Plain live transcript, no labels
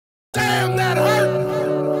song that hurt.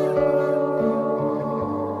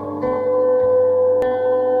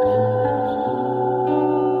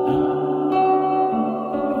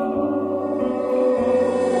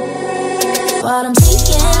 What I'm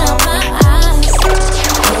seeking out my eyes,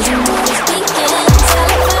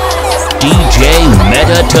 DJ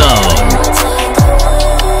Megatone.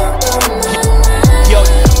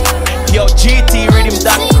 Yo,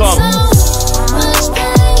 GTRhythm.com.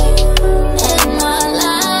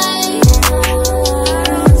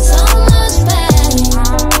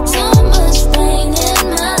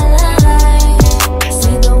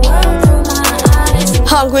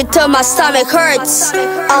 Hungry till my stomach hurts.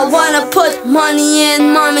 I wanna put money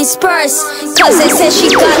in mommy's purse, cause they said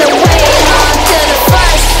she gotta wait until the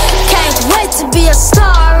first. Can't wait to be a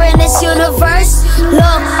star in this universe.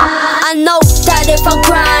 Look, I know that if I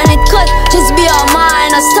grind, it could just be all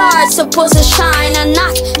mine. A star supposed to shine and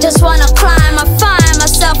not just wanna climb. I find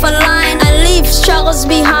myself aligned, I leave struggles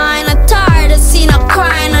behind. I'm tired of seeing her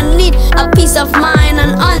crying, I need a peace of mind.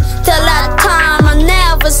 And until that time, I'll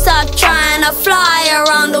never stop trying to fly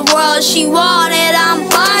around the world. She wanted, I'm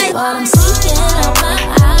buying. What I'm seeking out my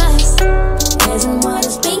eyes isn't what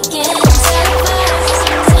is speaking.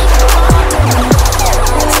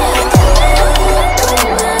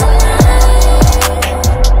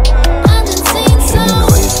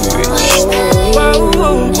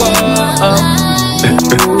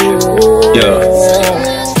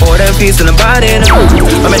 All them peace in the body now.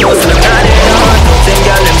 I'm in house in the body now. Them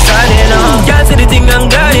girl them starting now. Girl say the thing I'm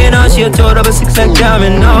got it now. She a told up a six like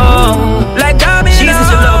diamond now. Like diamond. She says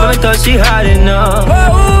she love me, thought she had it now.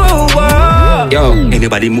 Yo,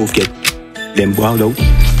 anybody move get them wild out.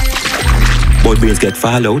 Boy brains get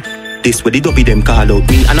fall out. This where the dopey them call out.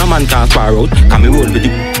 Me and a man can't far out. Can me roll with the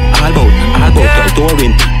all about girl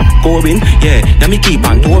touring. Touring, yeah, now me keep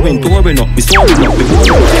on touring up. We soaring up, we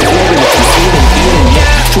rolling up, we feeling,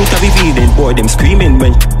 yeah. Truth I be feeling, boy, them screaming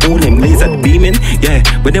when all them laser beaming, yeah.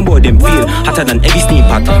 When them boy them feel hotter than every steam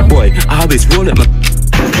pot, boy. I always roll up my.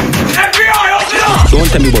 FBI, open up! Don't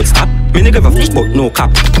tell me about stop. Me nigga have a but no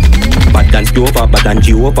cap. Bad than Jehovah, bad than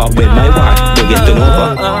Jehovah. When my war, don't get turned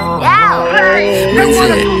over.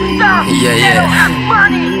 Yeah.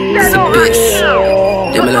 It's a bitch.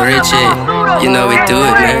 Dímelo Richie, you know we do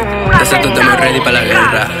it, man. Nosotros estamos ready para la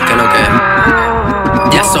guerra, que no que.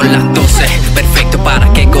 Ya son las 12, perfecto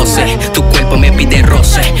para que goce. Tu cuerpo me pide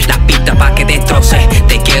roce, la pista pa' que destroce.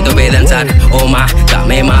 Te quiero ver danzar, oh más,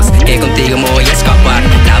 dame más. Que contigo me voy a escapar.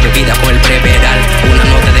 La bebida por el preveral, una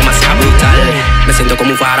nota demasiado brutal. Me siento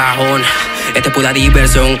como un farajón. Esto es pura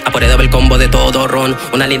diversión, a por el combo de todo ron.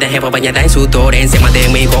 Una linda jefa bañada en sudor, encima de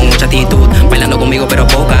mí con mucha actitud. Bailando conmigo pero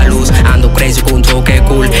poca luz, ando crazy con un toque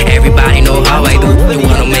cool. Everybody know how I do, you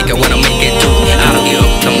wanna make it too. I don't give up,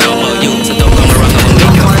 don't know about you, so don't come around, I'ma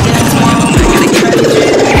make it.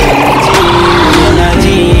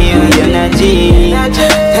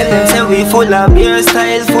 Tell them say we full of beer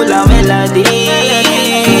styles, full of melodies.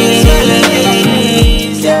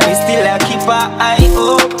 We still a keep our eye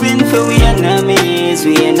open for we enemies.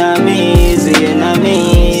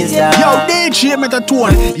 Yo, DJ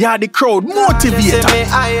Megatone, yeah, the crowd motivator. Me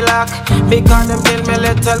I lock, because them kill me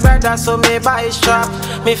little brother, so me buy strap.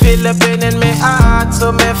 Me feel the pain in me heart,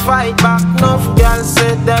 so me fight back. Enough girls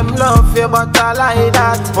say them love you, but I like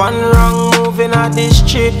that. One wrong move in the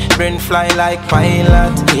street, brain fly like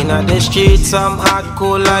pilot. In the street, some hard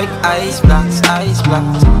cool like ice blocks.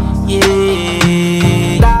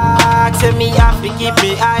 Yeah, dark say me have to keep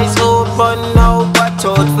me eyes open now, watch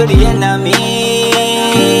out for the enemies.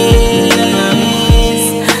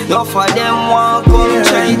 No for them want come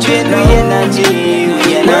try drain my energy.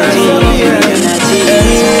 Yeah,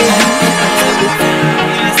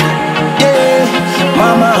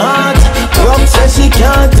 mama heart, Rob says she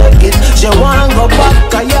can't take it. She wanna go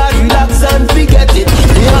back, I yard relax and forget it.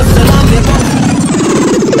 The hustle and the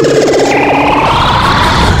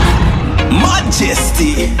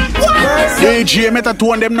Majesty. DJ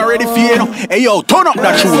Megatone, them not ready for you know. Hey yo, turn up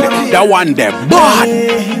that tune, that one there, bad.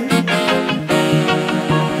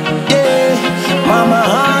 Mama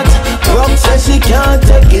heart, Rob says she can't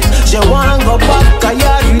take it. She wanna go back, I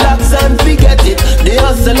yard relax and forget it. The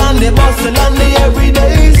hustle and the bustle and the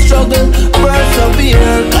everyday struggle.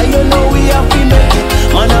 Persevere, I you know we have to make it.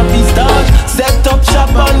 Man have to start, set up shop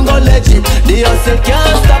and go legit. The hustle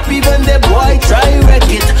can't stop even the boy try wreck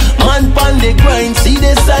it. Man pan the grind, see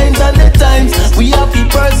the signs and the times. We have to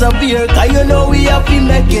persevere, cause you know we have to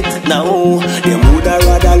make it. Now, them woulda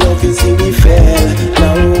rather love you see we fail.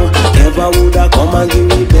 Now, never woulda come and give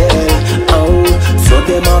me bell. Oh, so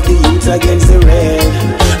them have the youths against the rail.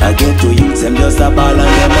 I get to youths, them just a ball and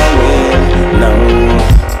them a wail. Now,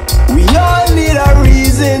 we are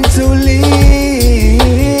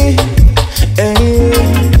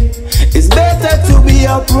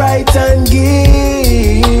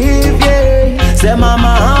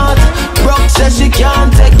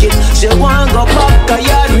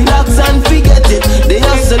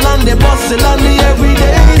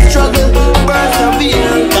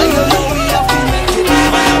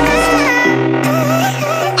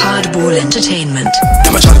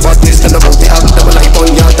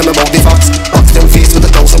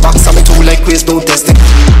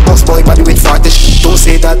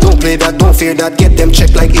play that, don't fear that. Get them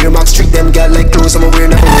checked like earmarks, treat them gal like clothes. I'm aware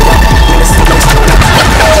never wear that.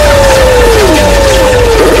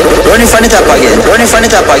 Running from it up again, running from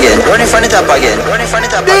it up again, running from it up again, running from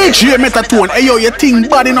it up again. DJ Metatone, hey yo, you think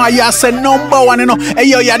bad, you know, you say number one, you know. Hey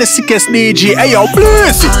yo, you're the sickest DJ, hey yo,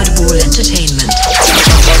 bless it. Hardball Entertainment.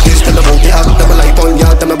 Tell them about the act, them a lie on,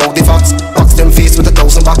 yeah, them about the facts. Box them face with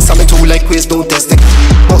 1,000 bucks, I'm too like quiz, don't test it.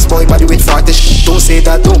 Boss boy body with fartish, don't say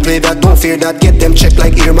that, don't play that, don't fear that. Get them checked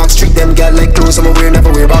like earmarks, treat them gal like clothes, I'm aware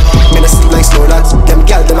never wear back. Men a sleep like slow lads, them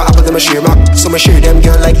gal, them a apple, them a share mark. So me share them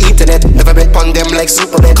girl like internet, never bet on them like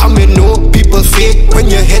Superman. Come in, know people fake when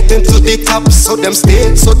you're heading to the top, so them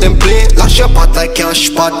stay, so them play. Lash your pot like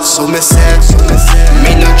cash pot, so me say,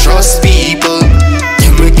 me not trust people.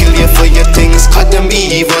 Them will kill you for your things, cause them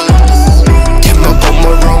evil. Them will come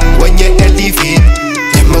around when you elevate.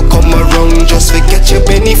 Them will come around just to get your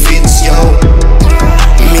benefits, yo.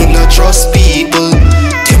 Me not trust people.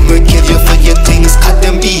 Them will kill you for your things, cause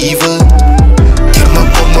them evil. Them will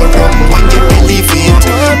come around when you elevate.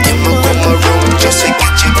 Them will come around just to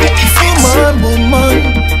get your benefits. Woman,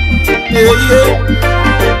 yeah, yeah.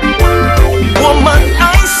 Woman, I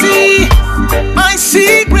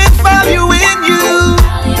see great value in you.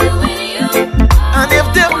 And if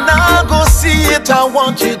them not go see it, I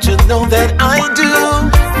want you to know that I do.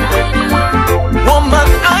 Woman,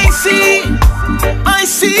 I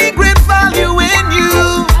see great value in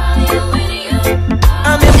you.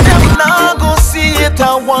 And if them not go see it,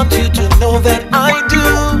 I want you to know that I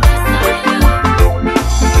do.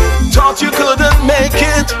 Thought you couldn't make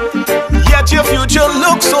it, yet your future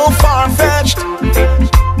looks so far-fetched.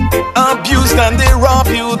 Abused and they rob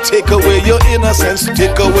you, take away your innocence,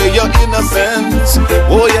 take away your innocence.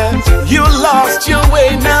 Oh yeah, you lost your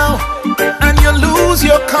way now, and you lose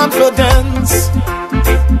your confidence.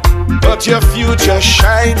 But your future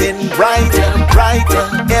shining brighter, brighter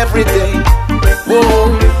every day.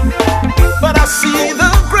 Whoa, but I see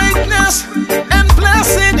the greatness and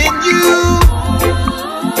blessing in you.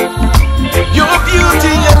 Your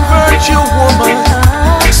beauty and virtue, woman,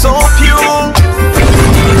 so pure.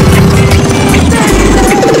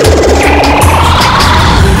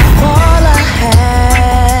 All I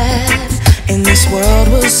had in this world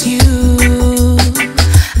was you.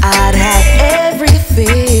 I'd have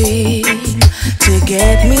everything to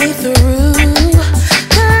get me through.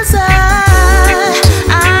 'Cause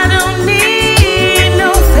I don't need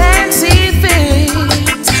no fancy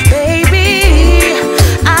things, baby.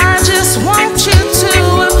 I just want you to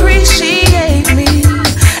appreciate me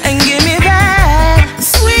and give me that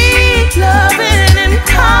sweet loving and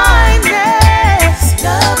kindness,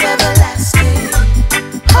 love everlasting.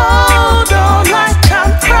 Hold on like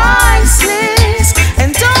I'm priceless, and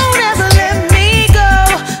don't ever let me go,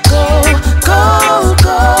 go, go,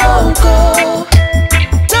 go, go.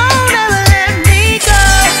 Don't ever let me go,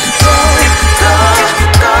 go, go,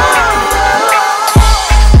 go.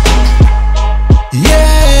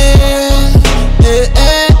 Yeah,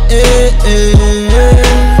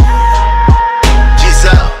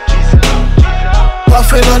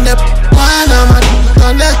 puffin' on the Panama,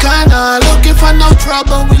 on the corner, looking for no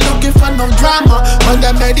trouble, we looking for no drama. On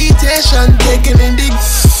the meditation, taking in the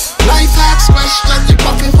life hacks questions, you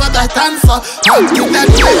puffin' for that answer. I'll give that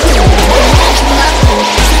blessing,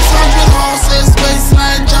 600 horses,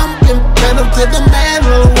 waistline jumping, pedal to the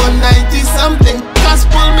metal, 190 something. Cause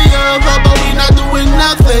pull me over, but we not doing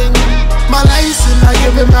nothing. My license, I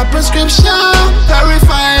give him my prescription.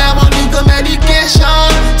 Verify I'm on legal medication.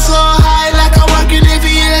 So high like I work in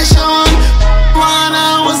aviation.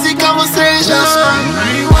 Wanna was the conversation.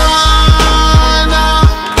 Marijuana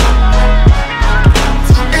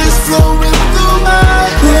is flowing through my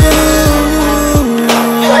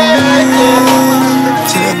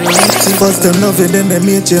First them love it, then they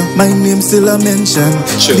meet you. My name still a mention.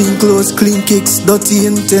 Clean clothes, clean kicks, dirty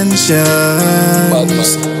intention.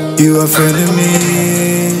 You a friend of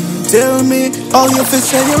me. Tell me how you feel,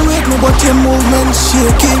 say you rate me, but your movement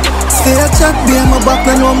shaky. Stay a chat, be on my back,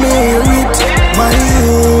 and no me hear it. My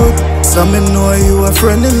youth, some me know you a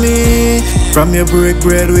friend of me. From your break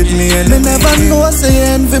bread with me, and they never know say you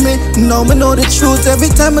envy me. Now me know the truth. Every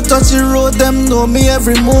time I touch the road, them know me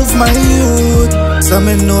every move, my youth. Some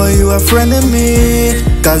me know you a friend of me,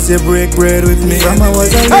 cause you break bread with me. From I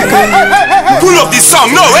was a little. Pull up this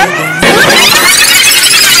song now, eh?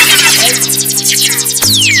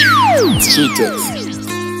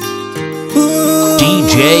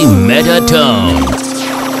 DJ Metatone.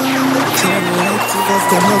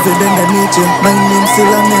 My name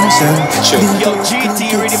still a mention.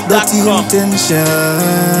 Dirty intention.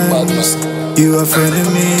 You a friend of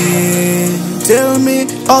me. Tell me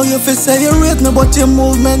how you feel say you rate me, but your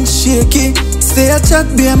movement shaky. Stay a chat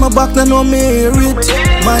behind my back, no know me hear it.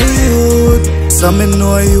 My youth, so me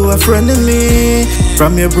know you a friend of me.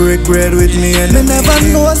 From your break bread with me, and me never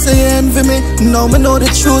know say you envy me. Now me know the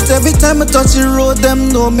truth. Every time I touch the road, them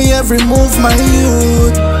know me every move. My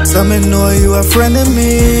youth, so me know you a friend of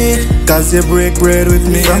me, cause you break bread with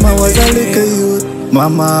me. From I was a little youth,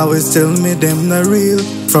 mama always tell me them not real.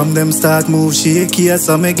 From them start move shaky,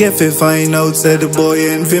 so me get fi find out. Say the boy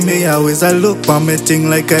envy me, always I look for me thing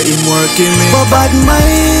like a him working me. But bad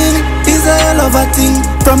mind is a hell of a thing.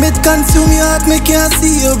 From it consume your heart, me can't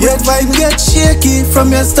see your breath. Vibe get shaky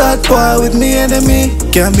from your start par with me enemy.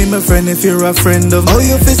 Can't be my friend if you're a friend of me. Oh,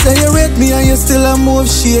 you fi say you rate me and you still a move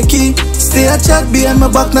shaky. Stay a chat behind my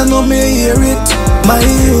back, now know me hear it. My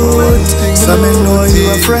youth, so me know you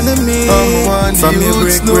a friend of me. From your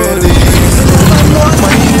break bread, we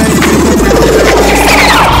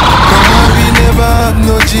never have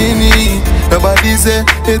no genie. Nobody say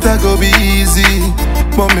it a go be easy,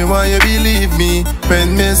 but me want you believe me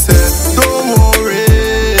when me say don't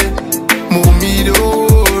worry, mommy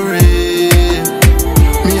don't worry.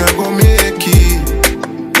 Me a go make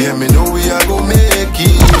it, yeah me know we a go make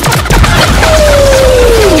it.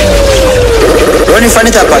 Running from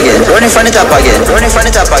the top again, running from the top again, running from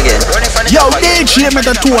the top again. Yo, DJ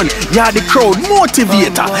Metatone, you're the crowd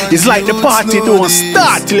motivator. It's like the party don't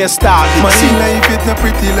start till you start. My life is not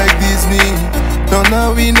pretty like Disney. No,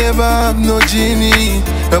 now we never have no genie.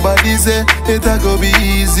 Nobody say it a go be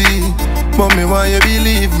easy, but me want you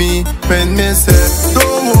believe me when me say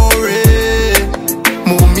don't worry,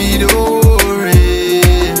 mommy don't worry.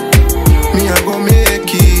 Me a go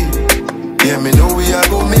make it, yeah me know we a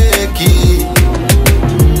go make it.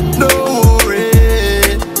 Don't worry,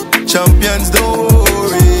 champions don't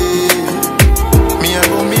worry. Me a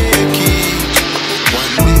go make it.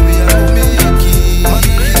 One day we a go make it.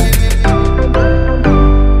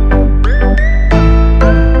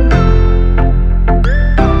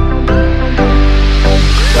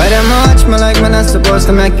 Why them watch me like man I supposed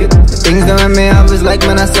to make it? The things that make me have is like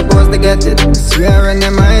man I supposed to get it. I swear in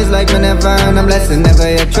them eyes like me never earn a blessing. Never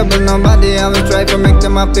yet trouble nobody. I will try to make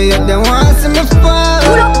them happy yet they want to see me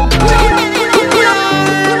fall.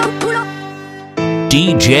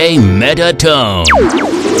 DJ Metatone. Yo,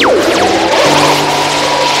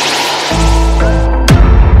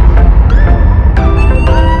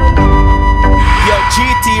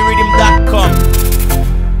 GTRhythm.com.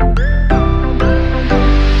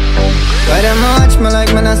 Why them watch me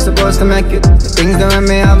like man I supposed to make it? The things that make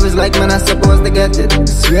me have is like man I supposed to get it. I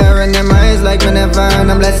swear in them eyes like me never earn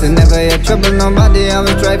a blessing. Never yet trouble nobody. I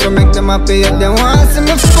will try to make them happy yet they want to see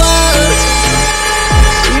me fall.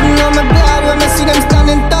 Even though my dad, when I see them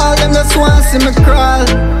standing tall, them just want to see me crawl.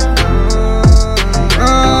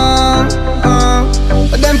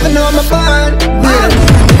 But them for know my burn.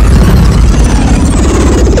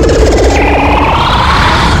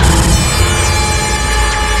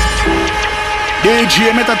 DJ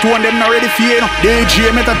Metatone them not ready for you, no. DJ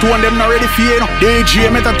Metatone them not ready for you, no. DJ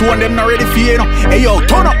Metatone them not ready for you, no. Hey yo,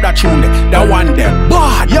 turn up that tune, that one them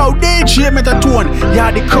bad. Yo, DJ Metatone,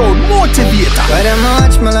 you're the crowd motivator. Why them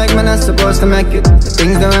watch me like man I supposed to make it? The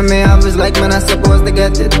things that make me have is like man I supposed to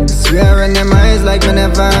get it. I swear in them eyes like me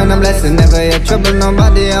never earn a blessing. Never yet trouble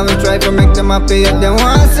nobody. I will try to make them happy yet they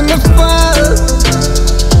want to see me fall.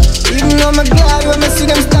 Even though my God, when I see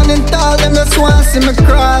them standing tall, them just want to see me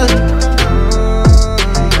crawl.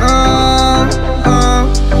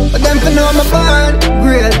 But them for know my burn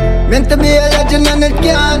great. Meant to be a legend and it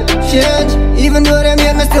can't change. Even though them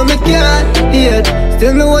hate me, still me can't hate.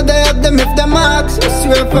 Still me would I have them if them marks. I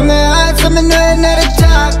swear from my heart, so me know another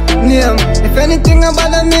talk name. If anything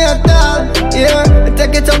about me at all, yeah, I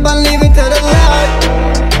take it up and leave it to the Lord.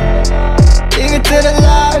 Leave it to the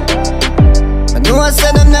Lord. I know I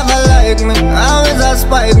said them never like me, always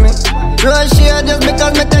aspire me. Rush here just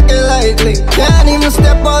because me take it lightly. Can't even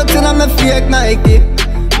step out till I'm a fake Nike.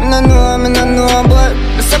 Me no know, but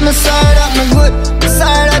me say me sorry that me good. Me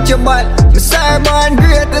sorry that you bad. Me sorry born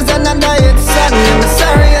great is another hit song. Me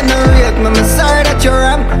sorry you no rate me. Me sorry that you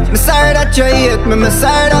wrong. Me sorry that you hate me. Me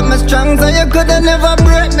sorry that me strong, so you coulda never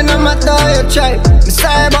break me no matter how you try. Me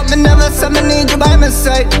sorry but me never say me need you by my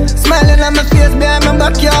side. Smiling on my face behind my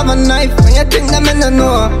back you have a knife. When you think that me no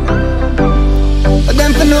know, but them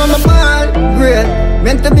for know my bad, great.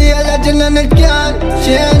 Meant to be a legend and it can't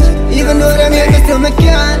change. Even though them hate me, still me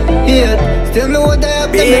can't hate. Still me would have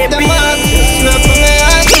to make them up. Swear for me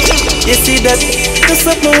heart. You see that? The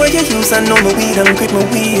something where you use and know my weed and quit my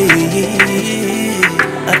weed.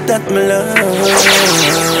 I that my love,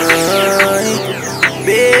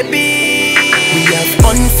 baby. We have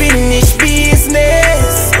unfinished business.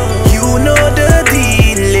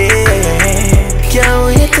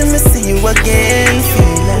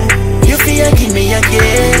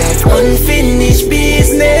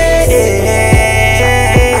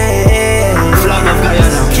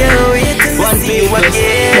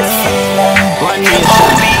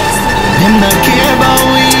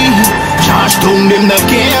 Stung them not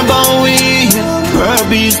care about we.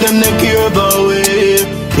 Herbies them not care about we.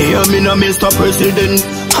 Hear me no Mr. President.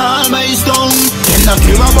 All my stung. Them not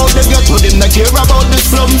care about the ghetto. Them not care about the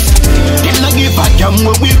slums. Them not give a damn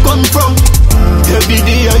where we come from. Every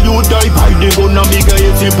day you die by the gun and bigger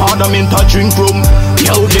it's in parliament a drink room.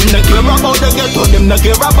 Yo, them not care about the ghetto. Them not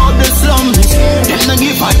care about the slums. Them not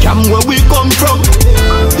give a damn where we come from.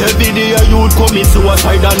 Every day you commit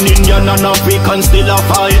suicide and Indian and African still a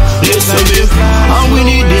fight. Listen me, and we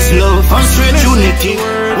need this love and straight unity.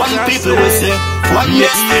 One people will say, one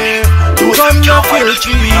yesterday. Come now feel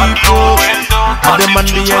people, and the man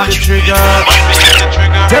behind the trigger.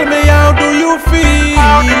 Tell me how do you feel?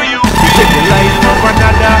 You take the life of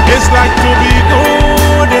another. It's like to be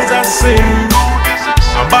good is a sin.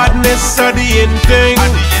 A badness are the end thing.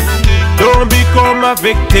 Don't become a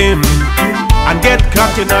victim and get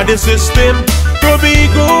caught in the system. To be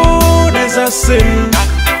good is a sin.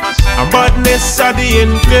 A badness are the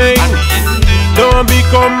end thing. Don't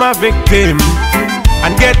become a victim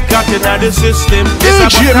and get caught in the system. It's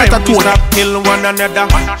about time we stop kill one another.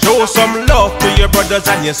 Show some love to your brothers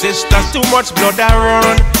and your sisters. Too much blood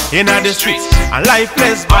around in the streets, and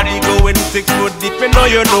lifeless body going 6 foot deep.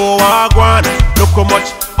 You know what I want. Look how much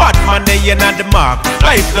bad man they in the mark.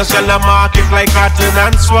 Life no sell a market like cotton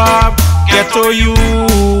and swab. Get to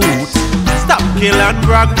youth, stop kill and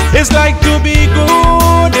brag. It's like to be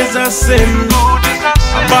good is a sin.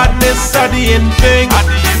 A badness are the end thing.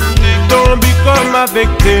 Don't become a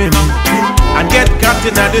victim and get caught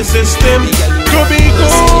in the system. To be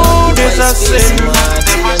good is a sin.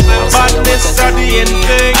 Badness are the end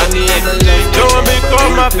thing. Don't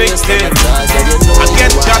become a victim and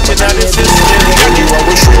get caught in the system. You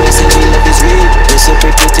always show us that love is real.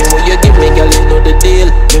 Reciprocating what you give me, girl, you know the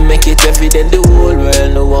deal. We make it evident, the whole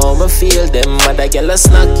world know how I feel. Them mother girl a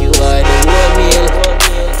snack you are the whole meal.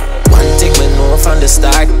 One thing we know from the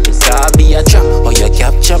start, it can't be a trap or you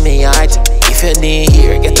capture me heart. If you need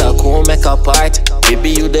here, get a cool, make a part.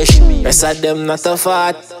 Baby, you the shit, rest of them not a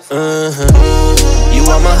fart. You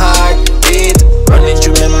are my heart, beat, running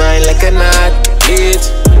through my mind like a knot, beat.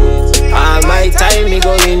 All my time me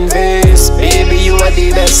go invest, baby, you are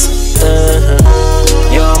the best.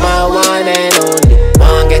 You're my one and only.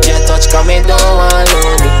 Won't get your touch, come me down one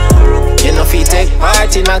lonely. You know if you take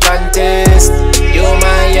part in a contest, you're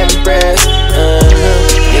my empress.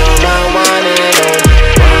 You're my one and only.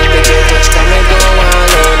 Won't get your touch, come me down one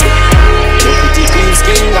lonely. Your pretty green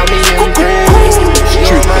skin got me impressed.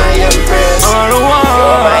 You're my empress.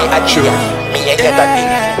 You're my addition. Me and get a thing,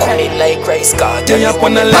 come in like rice card. You're up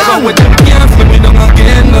on the level with them can't flip me down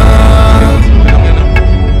again. 1,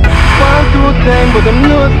 2 times, but them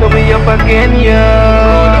know so we up again,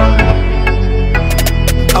 yeah.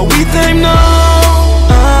 Are we time now?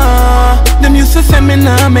 Them used to say me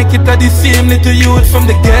now make it a the same little youth from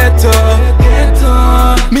the ghetto.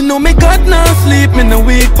 Me know me God now sleep, me no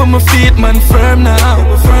wake for my feet, man firm now.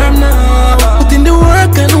 Put in the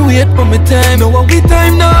work and wait for my time. Now are we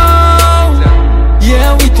time now?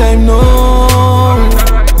 Yeah, we time now.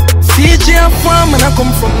 CJ a farm and I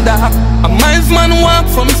come from that. A miles man walk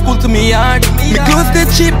from school to me yard. Me close the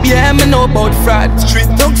chip, yeah, me know about fraud. Street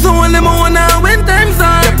dogs so all them on now when times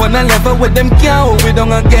are. Step on a level with them can't hold we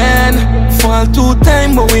down again. Fall 2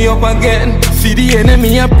 times but we up again. See the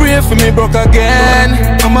enemy I pray for me broke again.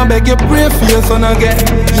 I'ma beg you pray for your son again.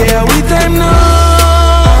 Yeah, we time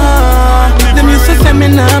now. Them used to say me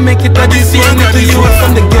now make it a the same to you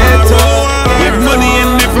from the ghetto. With money in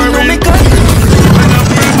different. Me know me got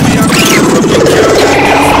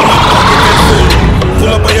pull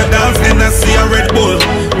up on your dance and I see a Red Bull.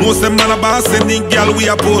 Most them man a boss, any girl we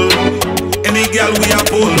a pull. Any girl we a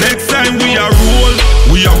pull. Next time we a roll,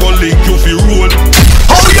 we a go link you fi roll.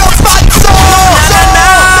 Hold your fat soul!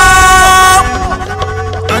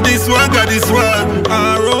 Got this one,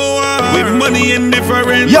 with money in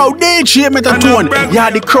different. Yo, DJ Metatone, yeah,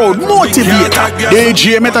 the crowd motivator.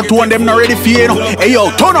 DJ Metatone, them not ready for you, know. Hey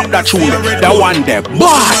yo, turn up that tune, that one there, boy.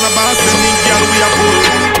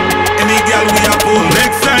 Any girl we a pull.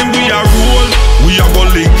 Next time we a roll, we a go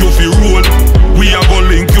link you fi roll. We a go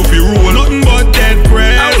link you fi roll. Nothing but dead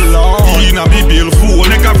press. Inna me bill full.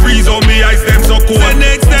 Make a freeze on me ice them so cold. The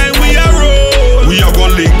next time we a roll, we a go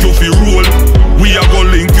link you fi roll. We a go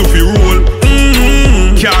link you fi roll.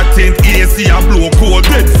 Car tent AC a blow cold.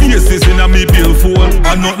 Dead faces inna me bill full.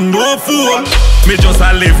 And nothing no fool. Me just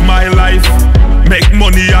a live my life. Make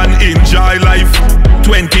money and enjoy life.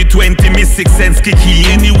 2020 me 6 cents kicky.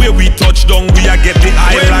 Anywhere we touch down we a get the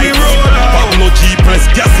highlights. Pablo G press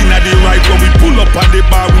gas inna the right. When we pull up on the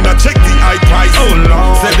bar we not check the high price. Oh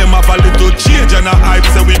Lord. Say them have a little change and a hype.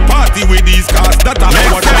 Say we party with these cars. That a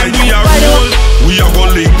our time we a roll.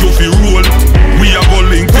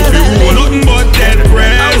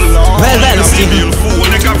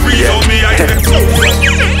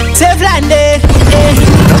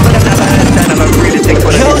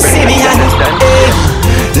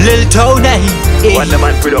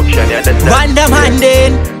 Wonder man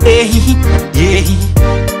then, yeah.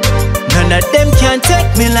 None of them can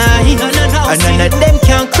take me line, and none of them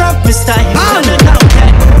can cramp me style.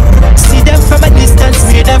 See them from a distance,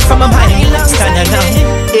 hear them from a mile. Stand now,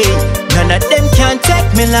 none of them can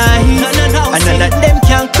take me line, and none of them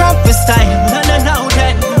can cramp me style.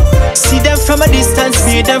 See them from a distance,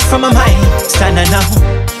 hear them from a mile. Stand now.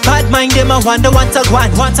 Bad mind them, I wonder what I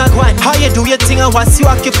want. How you do your thing, and what's your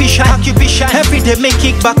occupation? Every day me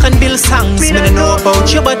kick back and build songs. Me don't know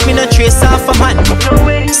about you, but me no trace off a man.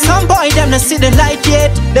 Some boy them no see the light yet.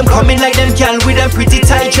 Them coming like them girl with them pretty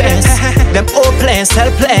tight dress. Them hopeless,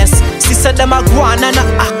 helpless. Sister them a go on and a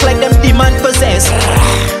act like them demon possessed.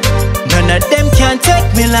 None of them can take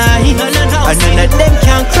me line, and none of them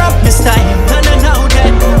can crop me style.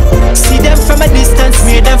 See them from a distance,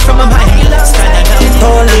 hear them from a mile.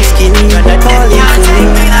 Tall and skinny, calling to me.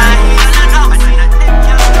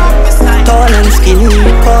 Tall and skinny,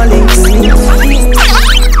 calling to me.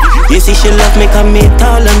 You see she love me cause me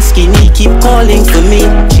tall and skinny, keep calling for me.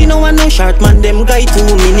 She know I no short man, them guy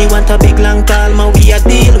too many. Want a big long tall man, we a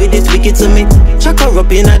deal with it wicked to me. Chuck her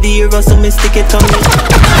up in a the ear so me stick it on me.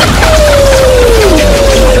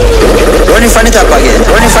 Running from the top again.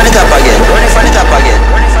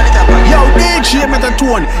 Yo, DJ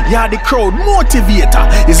Metatone, yeah, the crowd motivator.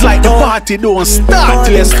 It's like the party don't start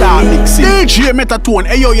till you start mixing. DJ Metatone,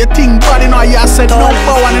 hey yo, you think bad, you know, you said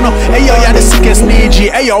number one, you know. Hey yo, you're the sickest DJ,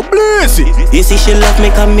 hey yo, bless it. You see she love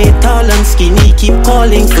me cause me tall and skinny, keep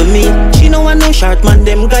calling for me. She know I no short man,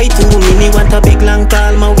 them guy too many. Want a big long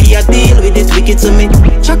tall man, we a deal with it wicked to me.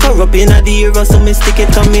 Chuck her up in a the ear so me stick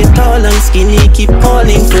it on me. Tall and skinny, keep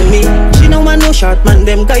calling for me. She know I no short man,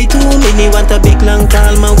 them guy too many. Want a big long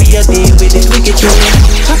tall man, we a deal with it wicked to me.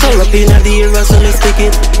 Chuck her up in a the ear so me stick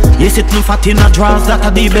it. You sit no fat in a drawers, that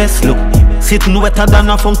a the best look. Sit no wetter than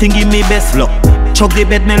a fountain, give me best luck. Chuck the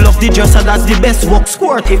bed, me love the dresser, that's the best work.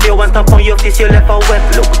 Squirt if you want up on your face, you left a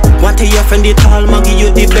wet look. Want to your friend the tall man, give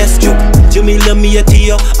you the best joke. You me love me to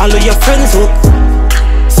you, all of your friends hook.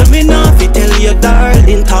 So me nah fi tell you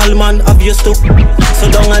darling, tall man have you stuck. So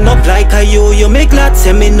down and up like a you make glad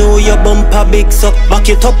say me know your bumper big so. Back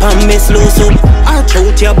it up and me slow so. Arch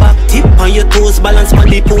out your back, tip on your toes, balance on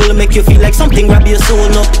the pole, make you feel like something grab your soul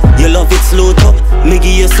no. You love it slow to, me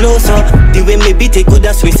give you slow so. The way me beat it good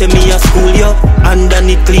as we say me a school yo.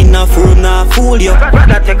 Underneath clean na firm na fool yo.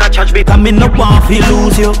 Rather take a charge because me no want fi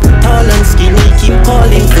lose you. Tall and skinny keep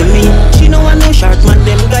calling for me. She know I no short man,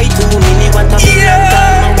 them guy too many. Want a big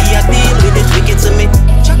long and we a deal with it wicked to me.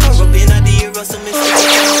 Chuck her up in a the ear so me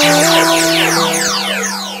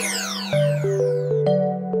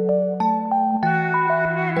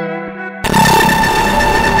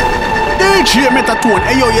DJ Metatone,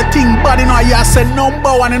 hey yo, you think bad, you know, you said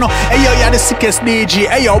number one, you know. Hey yo, you're the sickest DJ,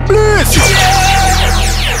 hey yo, bless you.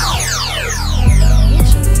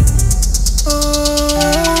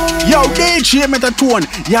 Yo, DJ Metatone,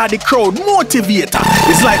 you're the crowd motivator.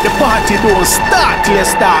 It's like the party don't start till you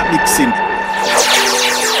start mixing.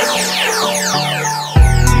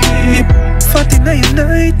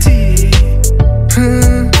 4990.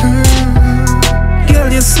 Girl,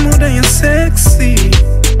 you're smooth and you're sexy.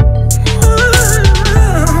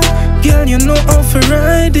 Girl, you know how to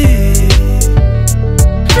ride it.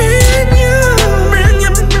 Bring you,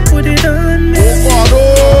 put it on me.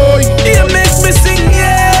 You make me sing,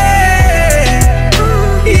 yeah.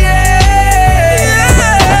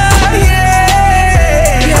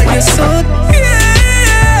 Yeah, you're so,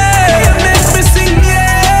 yeah. You make me sing,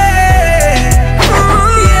 yeah.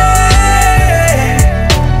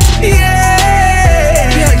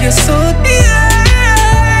 Yeah, you're so,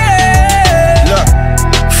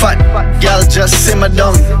 Fat girl, just simmer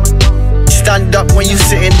down. Stand up when you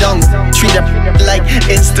sitting down. Treat her like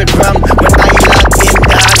Instagram. When I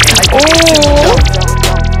log in, dog,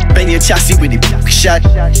 bend your chassis with the shot.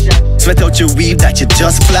 Sweat out your weave that you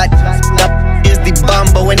just flat. That is the bomb,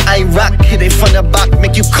 but when I rock, hit it from the back,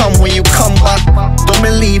 make you come when you come back. Don't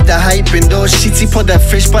believe the hype in those sheets. He put that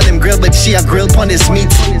fish on them grill, but she a grill on this meat.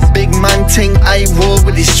 Big man ting, I roll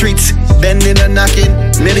with the streets. Bending and knocking,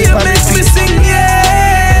 little on the feet.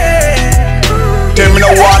 Tell me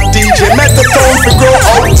now what DJ Metatone to grow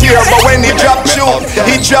out here, but when he drop shoot,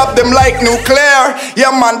 he drop them like nuclear.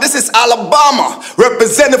 Yeah man, this is Alabama,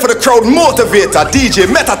 representing for the crowd motivator,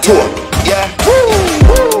 DJ Metatone. Yeah,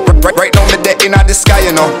 right now me dead in the sky,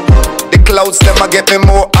 you know. The clouds them a get me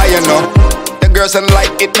more high, you know. The girls don't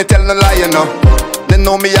like it, me tell no lie, you know. They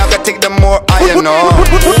know me, I gotta take them more high, you know.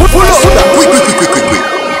 Quick.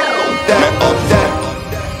 Them up there,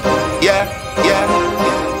 yeah.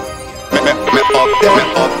 Me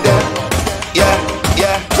up there, yeah.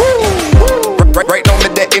 Right now me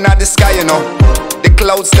dead in the sky.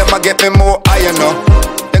 them I get me more high, you know.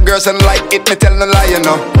 The girls don't like it, me tell no lie, you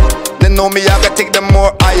know. They know me, I gotta take them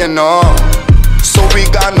more high, you know. So we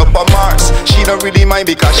gone up on Mars. She don't really mind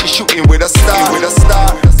because she shooting with a star.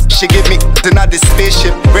 She give me dinner the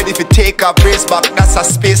spaceship, ready for take off, race back, that's a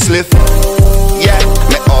space lift. Yeah,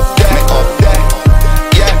 me up there, me up there.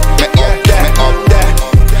 Yeah, me up there, me up there.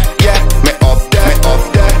 Yeah, me up there, me up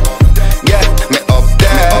there. Yeah, me up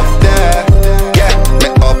there, me up there. Yeah, me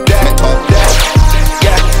up there, me up there.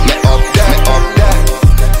 Yeah, me up there, me up there.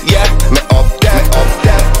 Yeah, me up there, me up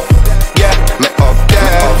there. Yeah, me up there,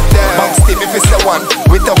 me up there. Bounce team if it's the one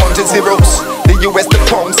with the 100 zeros. The US, the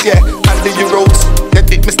pounds, yeah, and the euros. They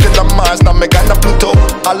think me still on Mars, now me gonna Pluto.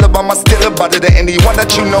 Alabama still better than anyone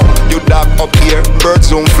that you know. You dark up here, birds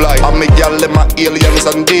don't fly. I'm a gal in my aliens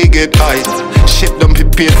and they get high. Ship them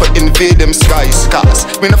prepared for invade them skies. Cause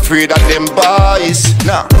we not afraid of them boys.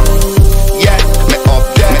 Nah. Yeah, me up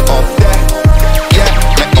there, me up there. Yeah,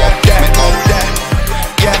 me up there, me up there.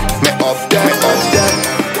 Yeah, me up there, me up there.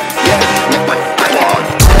 Yeah, me up there.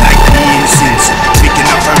 Like the incense, picking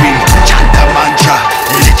up a ring, chant a mantra,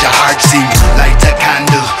 let your heart sing. Light a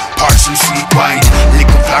candle, pour some sweet wine, lick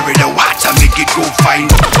of Florida water, make it go fine.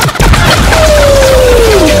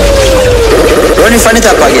 Running from it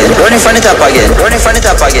up again, running from it up again, running from it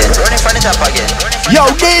up again, running from it up again. Yo,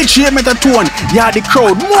 DJ Metatone, you're the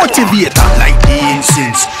crowd motivator. Like the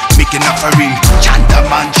incense, making up a ring, chant a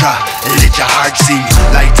mantra, let your heart sing.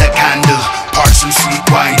 Light a candle, pour some sweet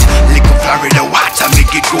wine, lick of Florida water,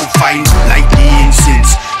 make it go fine. Like the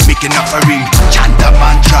incense, making up a ring, chant a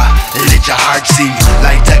mantra, let your heart sing.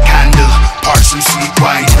 Light a candle, pour some sweet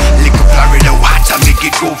wine, lick of Florida water, make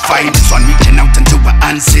it go fine. This one reaching out unto our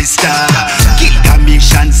ancestor,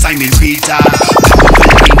 Gilgamesh, Simon Peter.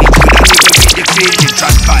 Defeated,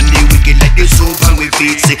 trust on the wicked like the soap and we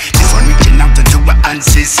face it. This one reaching out to our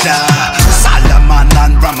ancestor, Solomon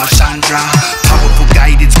and Ramachandra. Powerful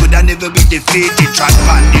guidance could I never be defeated. Trust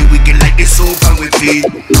on the wicked like the soap and we feed.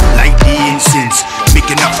 Like the incense,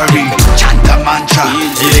 making up a ring, chant a mantra,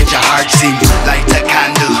 let your heart sing. Light a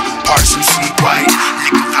candle, pour some sweet wine,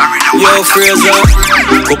 lick a Florida water. Yo, Fraser,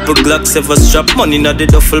 couple Glocks ever strap money in the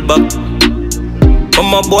duffel bag.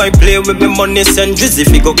 Come a boy play with me money, send Drizzy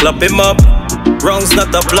if he go clap him up. Wrongs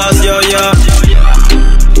not applause, yo, yeah.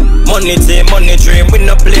 Money team, money dream. We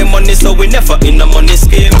no play money, so we never in a money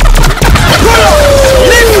scheme.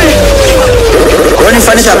 Running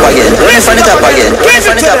from it up again, running from it up again, running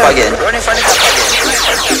from it up again, running from it up again.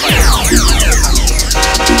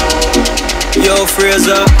 Yo,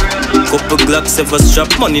 Fraser, couple Glocks ever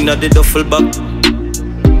strap money in the duffel bag.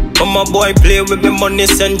 Come a boy play with me money,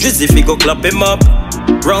 send Drizzy if he go clap him up.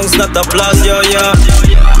 Wrongs not applause, yo, yeah.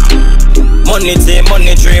 Money team,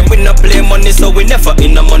 money dream. We no play money, so we never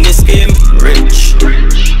in a money scheme. Rich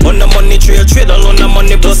on the money trail, trade all on the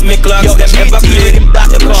money plus me clocks. Them never play.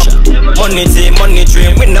 Money team, money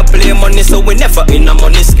dream. We no play money, so we never in a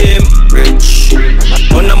money scheme. Rich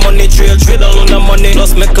on the money trail, trade all on the money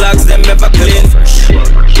plus me clocks. Them never clean.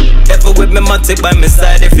 Ever with me matic by my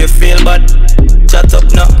side if you feel bad. Chat up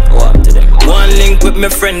now. One link with my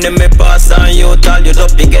friend and me pass on you. Tell you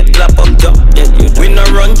up, you get clap up top. We no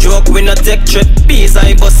run joke, we no take trip. Peace,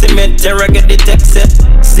 I bust him in terror, get the text set.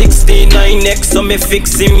 69X, so me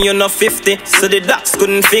fix him, you know 50. So the docs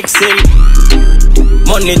couldn't fix him.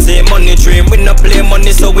 Money team, money dream. We no play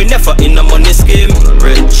money, so we never in a money scheme.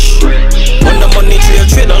 Rich on the money trail,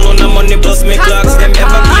 trade all on the money plus me clocks. Them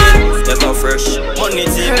ever clean, never fresh. Money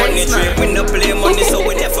team, money dream. We no play money, so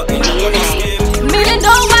we never in a money scheme. Me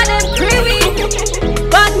know what them creamy,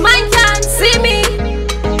 but mine can't see me.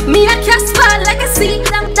 Me a cast fall like a sea.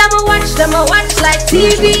 Them a watch like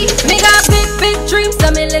TV. Me got big, big dreams,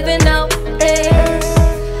 so me living now. Eh.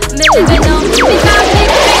 Me living now. Me got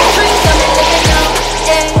big, big dreams, so me living now.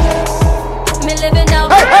 Eh. Me living now.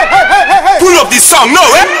 Hey, hey, hey, hey, hey, hey. Pull up this song now,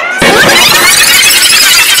 eh?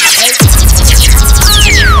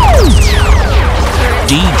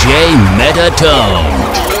 DJ Metatone.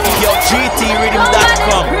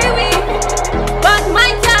 GTRhythm.com. But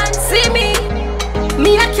mine can't see me.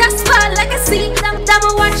 Me a cast fall like a sea.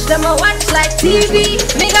 Them a watch like TV.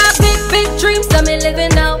 Me got big, big dreams, so me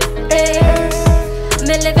living now. Eh.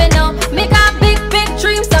 Me living now. Me got big, big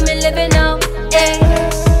dreams, so me living now. Eh.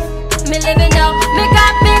 Me living now. Me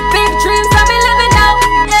got big, big dreams, so me living now.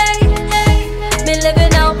 Eh. Me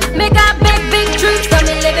living now. Me got big, big dreams, so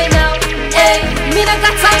me living now. Eh. Me not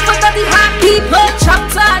got time for the hot people.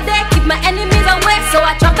 Chopped all day, keep my enemies away. So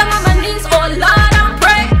I drop them on my knees, oh Lord, and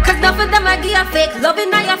pray. Cause none of them I give a fake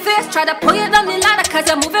loving on your face. Try to pull you down the ladder, cause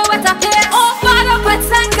you're moving with a pace. Oh Father,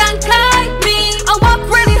 protect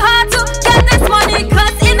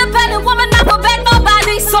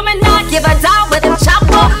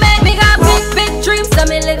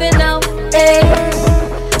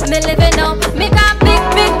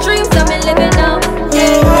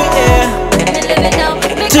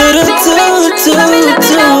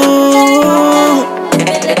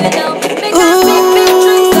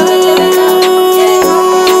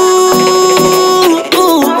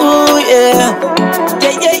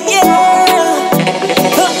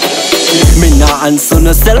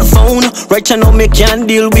Right now me can't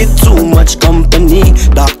deal with too much company.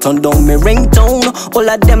 Dark turn down me ringtone. All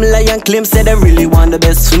of them lie and claim say they really want the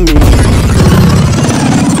best for me.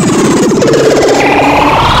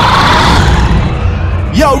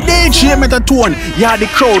 Yo, DJ Metatone, you're the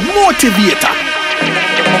crowd motivator.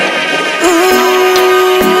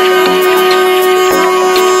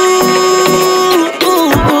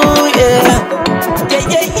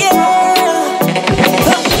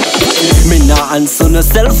 Answer no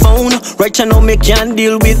cell phone. Right now me can't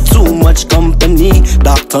deal with too much company.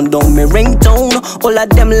 Dark turn down me ringtone. All of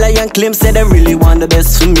them lie and claim say they really want the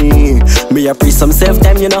best for me. Me a pre some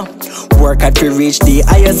self-time, you know. Work hard to reach the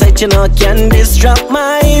higher side, you know. Can disrupt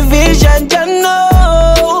my vision, Jah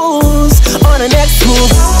knows. On the next move,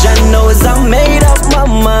 Jah knows I made up my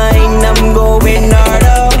mind. I'm going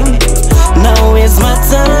harder. Now is my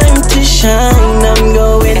time to shine. I'm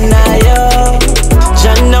going higher.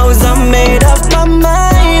 Jah knows I made up my mind.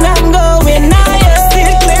 I'm going higher.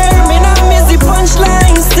 Still clear, me not miss the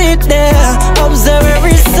punchline. Sit there, observe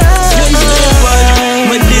every sign.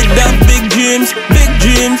 We did that big dreams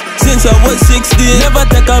since I was 16. Never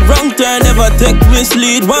take a wrong turn, never take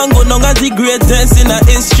mislead. One go down as the greatest in a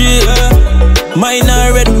history. Mine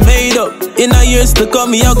already made up. In a years to come,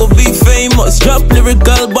 me I go be famous. Drop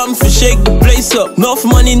lyrical bomb for shake the place up. Enough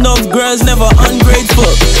money, enough girls, never ungrateful.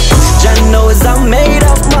 Jah knows I made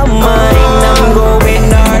up my mind. I'm going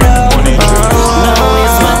harder. Now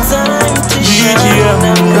is my time to shine.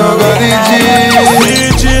 Yo, got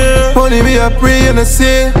DJ. Money me a pray and I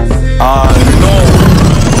say, I know.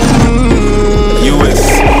 US,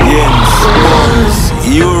 yens, pounds,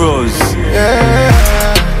 euros. Yeah.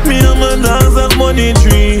 Me and my dogs have money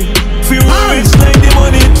tree. Feel rich like the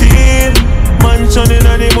money team. Mansion in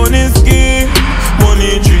the money scheme.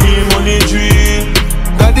 Money tree.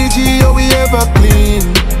 Daddy G, how we ever clean.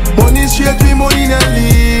 Money straight, we money na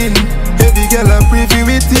lean. Every girl I pray for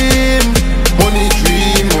with him. Money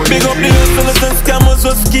tree, money Big up the tree. hustlers and scammers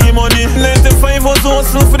with ski money. 95 was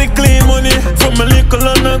hustle for the clean money. From a little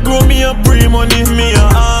and I grow me a free money. Me a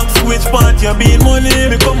ask which part you been money.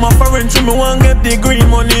 Become a foreign to me want get the green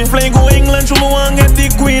money. Fly go England to me want get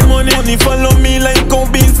the queen money. Money follow me like how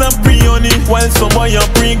beans and free honey. While some boy a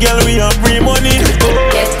free girl we a free money.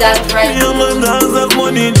 Get that right. Me and my dogs have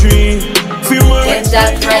money tree. Feel Get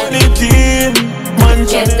that right. money team.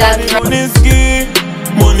 Get that right. Money ski.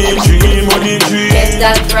 Money tree. Get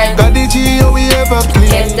that right. Daddy G, how we ever clean.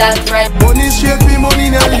 Get that right. Money straight, we money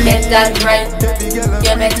na lean. Get that right. You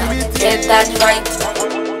better get that right.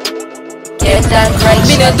 Get that right.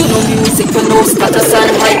 Me not do no music for no status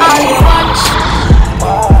and hype. All you watch.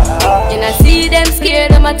 You not see them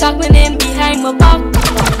scared, them attack my name behind my back.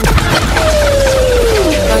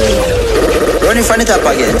 Running from the top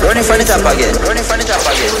again.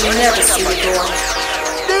 You never see me go on.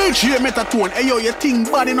 DJ Metatone, hey yo, you think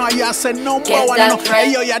bad enough, you said no Get power that enough. right.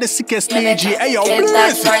 Hey yo, you're the sickest DJ. Hey yo, Get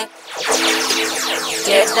that right.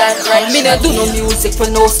 Get that right. Me not do no music for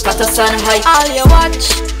no status and hype. All you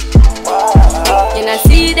watch. You not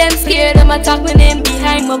see them scared, them attack my name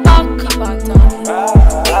behind my back.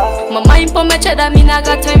 My mind for my cheddar, me not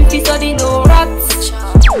got time for study no rats.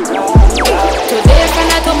 Today for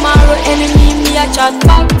not tomorrow, enemy me a chat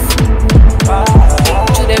box.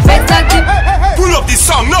 To the vex that keep. Pull up this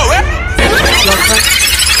song now, eh?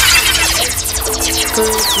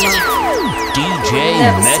 DJ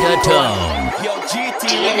Metatone. Yo,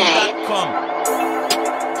 GT.com.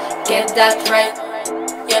 Get that right.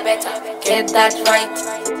 You better get that right.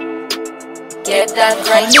 Get that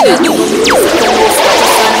right. Me not do no music for no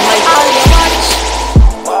status and hype. All you watch.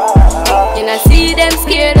 You not see them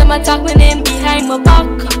scared, them attack my name behind my back.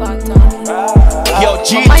 Yo,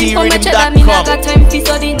 GT.com. Me not got time for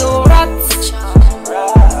study no rats.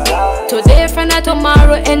 Today for not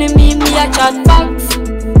tomorrow, enemy me a chat box.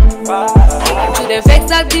 To the vex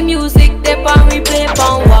like the music, they pan replay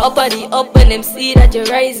pan wow. Up at the up when them see that you're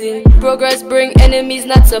rising. Progress bring enemies,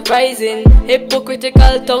 not surprising.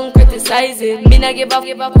 Hypocritical tongue criticizing. Me not give up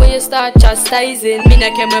when you start chastising. Me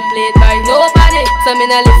not camera played by nobody, so me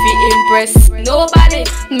not live to impress nobody.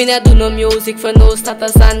 Me not do no music for no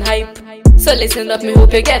status and hype. So listen up, me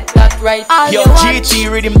hope you get that right. Yo,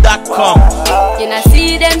 GTRhythm.com. You not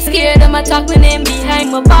see them scared, them attack my name behind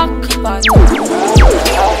my back. My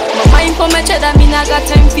mind for my cheddar, me not got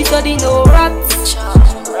time for study no rats.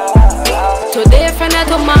 Today for not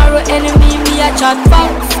tomorrow, enemy me a chat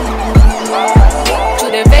box. To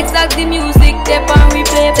the vex like the music, they pan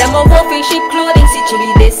replay. Them a wolfing sheep clothing, see to be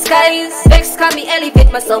this. skies. Vex can me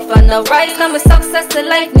elevate myself and I rise. Now my success to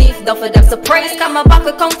life need down for them surprise. Come my back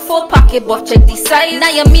a kung fu pocket, but check the size. Now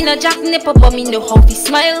you mean a jack nipper, but me know how to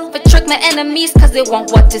smile. But trick my enemies cause they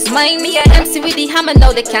want what is mine. Me a MC with the hammer,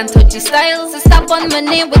 now they can't touch the style. So stop on my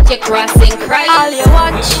name with your crossing cry. All you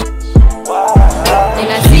watch. When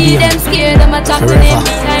I see them scared, I'm a talk to them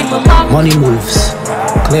behind my back. Money moves,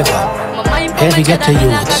 clever, heavy get to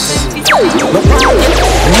youths.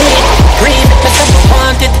 Crave it, me say me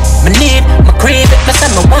want it. Me need, me crave it, me say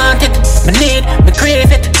me want it. Me need, me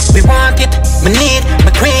crave it, we want it. Me need,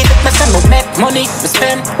 me crave it, me say me make money. Me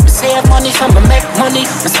spend, me save money, so me make money.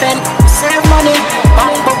 Me spend, me save money.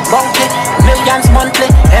 Bounty, millions monthly.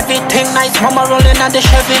 Everything nice, mama rolling on the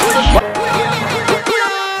Chevy.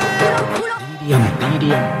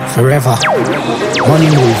 Forever, money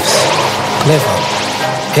moves, clever,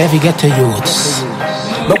 heavy get to youths.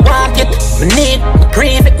 Me want it, me need, me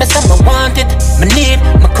crave it, me say me want it. Me need,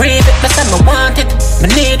 me crave it, me say me want it. Me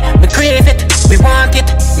need, me crave it, we want it.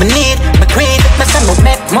 Me need, me crave it, me say me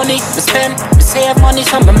make money. Me spend, me save money,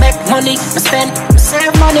 so me make money. Me spend, me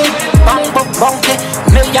save money. Bounty,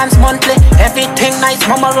 millions monthly. Everything nice,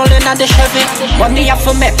 mama rolling on the Chevy. Money have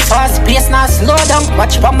to make fast pace, now slow down.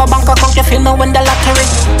 Watch from my bank account, you feel me win the lottery.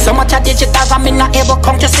 So much of digital, I'm not able to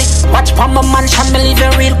come to see. Watch from my mansion, me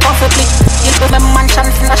living real comfortably. You with my mansion,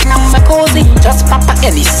 flash now me cozy. Just pop a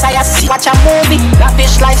Ellie, say I see, watch a movie.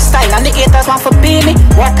 Lavish lifestyle and the haters want for be me.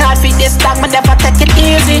 Work hard for this dog, me never take it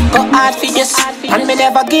easy. Go hard for this, and me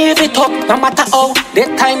never give it up. No matter how, the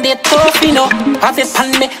time they tough, you know. Have it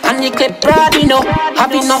on me, and the clip broad, you know.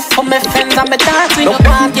 Have enough for my friends and my dogs, we don't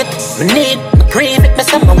want it. Me need, me crave it, me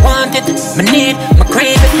say me want it. Me need, me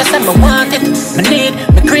crave it, me say me want it. Me need,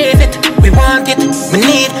 me crave it, we want it. Me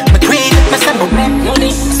need, me crave it, me say me make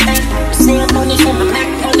money. Spend, save money, so me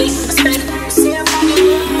make money. Spend, save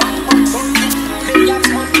money.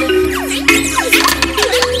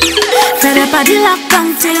 Fed up of the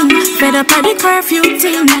lockdown thing, fed up of the curfew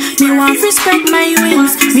thing. Me want to spread my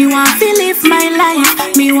wings, me want to live my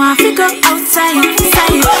life, me want to go outside.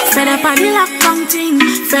 Fed up of the lockdown thing,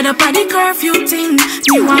 fed up of the curfew thing.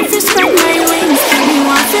 Me want to spread my wings, me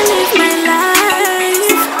want to live my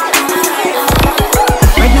life.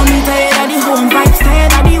 Right now me tired of the home vibes,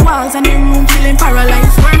 tired of the walls and the room feeling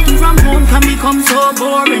paralyzed. Working from home can become so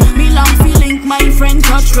boring. Me long feeling my friend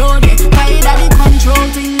touch road, yeah. Tired of the control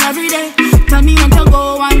thing every day. Tell me when to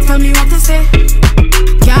go and tell me what to say.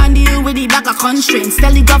 Can't deal with the bag of constraints.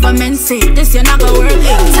 Tell the government say this you're not gonna work.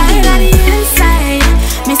 Tired of the inside,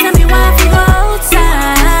 me say me want to go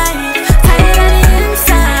outside. Tired of the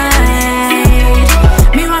inside,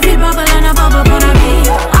 me want to bubble and a bubble gonna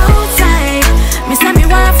be outside. Me say me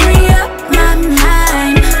want to free up my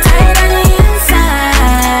mind. Tired of the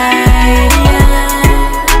inside, yeah.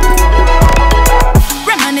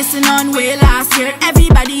 Reminiscing on way last year.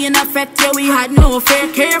 Everybody in a fete, yeah, we had no fear.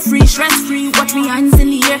 Carefree, stress-free, watch me hands in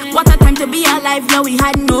the air. What a time to be alive, yeah, we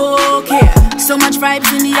had no care. So much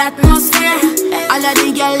vibes in the atmosphere. All of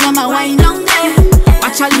the girls, them a wine down there.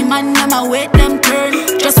 Watch all the man, them a wait them turn.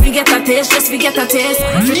 Just we get a taste, just we get a taste.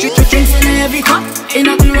 Drinks in every cup, ain't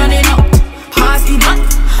nothing running out. Pass the blunt,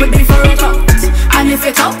 quick before it out. And if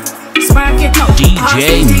it out, spark it out.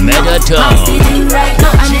 DJ Megatone. Pass the thing right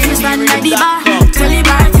now. And if you stand at the bar, tell the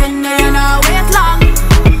bartender you know wait long.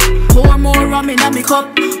 Pour more rum in a me cup.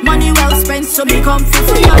 Money well spent, so me come for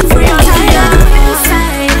free and free and free.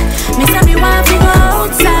 Outside, me say me want to go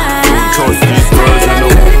outside. Trust these words, I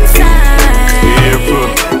know. Careful,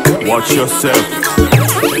 watch yourself.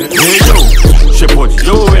 Hey yo, she put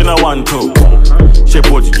you in a 1-2. She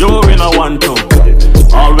put you in a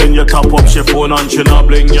 1-2. All when you top up she phone and she not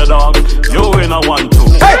bling your dog. You in a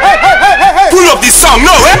 1-2. Hey, hey, hey, hey, hey, hey. Pull up this song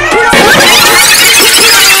now, eh?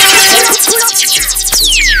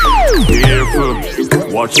 Careful,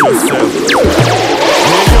 watch yourself. Hey yo,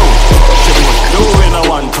 she put you in a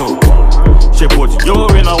 1-2. She put you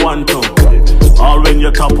in a 1-2. All when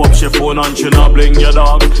you top up she phone and she not bling your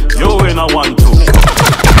dog. You in a 1-2.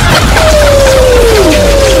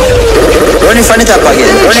 Running from it up again,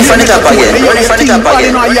 running from it up again, running from it up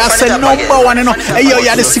again. You say number one, you know. Hey yo,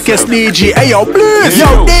 you're the sickest DJ. Hey yo, please.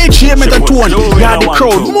 Yo, DJ Metatone. You're the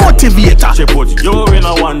crowd motivator. She put you in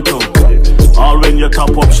a 1-2. All when you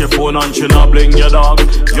top up she phone and she not bling your dog.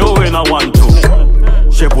 You in a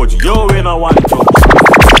 1-2. She put you in a 1-2.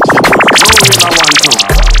 She put you in a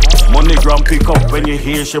 1-2. Money gram pick up when you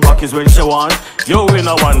hear she back is when she want. You in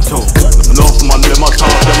a 1-2. No enough man, them a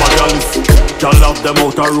talk, them a dance. Y'all have them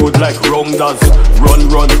out a road like rounders. Run,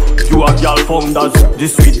 you a y'all founders. The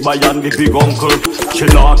sweet boy and the big uncle. She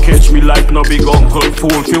not catch me like no big uncle.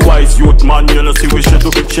 Fool fi wise youth man, you know see we she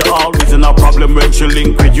do. She always in a problem when she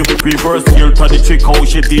link with you. Reverse guilt to the trick how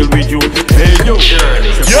she deal with you. Hey you,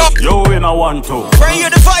 yo in a one two. Bring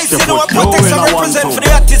your device, you know what protection represent for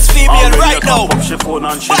the artist female right now.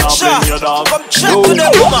 Watch out, come check to the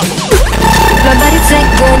woman. Nobody take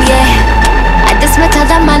good, yeah. I just met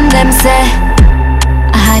other man, them say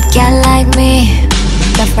a hot girl like me,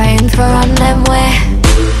 the friends for on them way.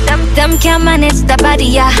 Them can't manage the body,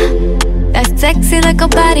 yeah. That's sexy like a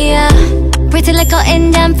body, yeah. Pretty like a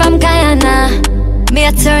Indian from Guyana. Me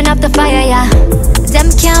a turn up the fire, yeah. Them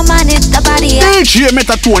can't manage the body, yeah. DJ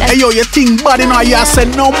Metatone, hey yo, you think bad, you know, you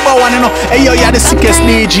said number one, you know. Hey yo, you're the sickest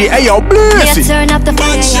DJ, hey yo, bless it. Me a turn up the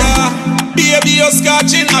fire, yeah. Baby, you're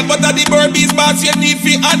scotching hot, but at the Burmese boss, you need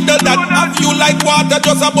to handle that. Have you like water,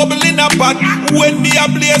 just a bubble in a pot. When me a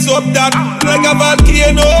blaze up that, like a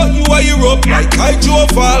volcano, you are Europe. Like Hydro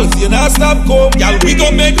Falls, you not stop come. Y'all, we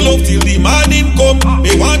gon' make love till the morning come.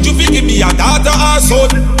 Me want you to give me a daughter or son.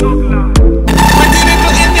 Pretty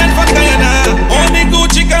little Indian from Guyana, only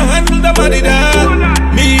Gucci can handle the body that.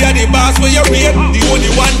 Me a the boss where you rate, the only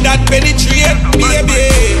one that penetrate,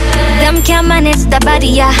 baby. Them can't manage the body,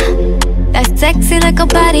 yeah. That's sexy like a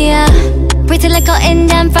body, yeah. Pretty like a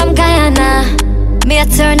Indian from Guyana. Me a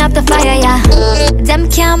turn up the fire, yeah. Them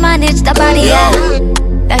can't manage the body, yeah.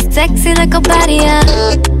 That's sexy like a body, yeah.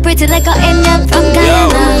 Pretty like a Indian from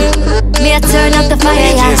Guyana. Me a turn up the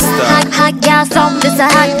fire, yeah. Hot girl song, this a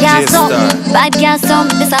hot girl song. Bad girl song,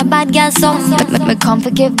 this a bad girl song. Me come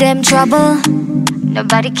forgive them trouble.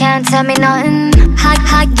 Nobody can tell me nothing.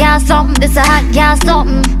 Hot girl song, this a hot girl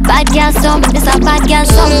song. Bad girl song, this a bad girl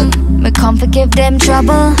song. Me come forgive them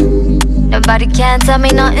trouble. Nobody can tell me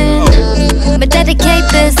nothing. Me dedicate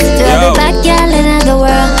this to every bad girl in the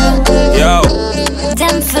world. Yo.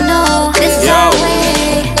 Them for no, this is our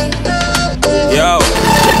way. Yo.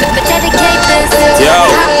 Me dedicate this to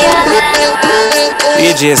every bad girl in the world.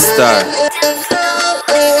 DJ Star.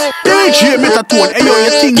 DJ Metatone, hey yo,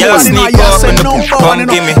 you think bad, you know, you said number one, you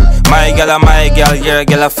know. My girl, your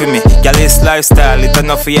girl for me. Girl, it's lifestyle, it's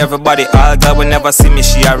enough for everybody. All girl will never see me,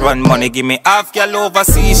 she a run money. Give me half girl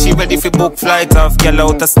overseas, she ready for book flight. Half girl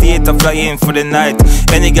out of state, to fly in for the night.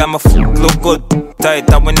 Any girl my foot look good, tight,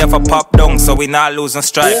 and we never pop down, so we not losing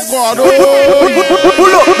strike. Pull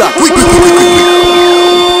up that.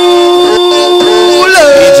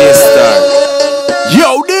 DJ Star.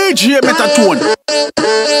 Yo, DJ Metatone.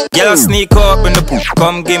 Girl sneak up in the pool,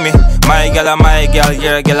 come gimme. My girl,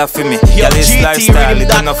 your girl for me. Girl it's lifestyle,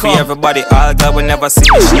 it's enough for everybody. All girl will never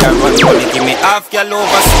see me, she a run money. Give me half girl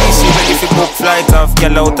overseas, she ready for book flight. Half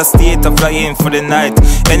girl out of state, to fly in for the night.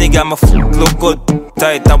 Any girl my foot look good,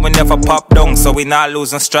 tight, and we never pop down, so we not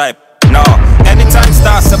losing stripe. No, anytime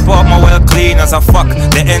start support my well clean as a fuck.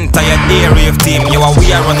 The entire day rave team. You are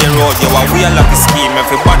we are on the road, you are we are lucky scheme.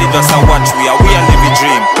 Everybody just a watch, we are living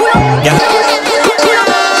dream. Yeah.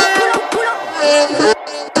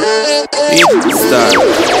 Star.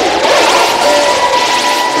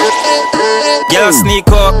 Girl sneak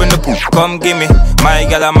up in the pool, come gimme. My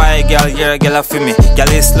girl, your girl for me.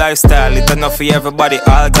 Girl it's lifestyle, it's enough for everybody.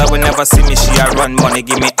 All girl will never see me, she a run money.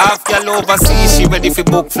 Give me half girl overseas, she ready for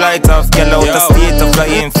book flight. Half girl out of state, to fly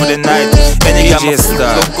in for the night. Any girl my foot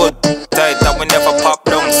look good, tight, and we never pop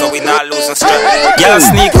down, so we not losing strength. Girl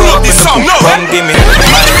sneak up in the pool, come gimme.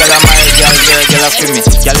 My girl, your girl for me.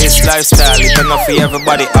 Girl it's lifestyle, it's enough for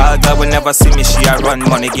everybody. All girl will never see me, she a run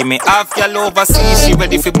money. Give me half girl overseas, she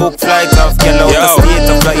ready for book flight. Half girl out of state,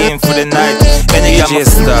 to fly in for the night. Any girl my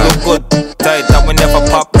foot look good, tight, and we never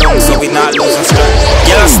pop down, so we not losing strength.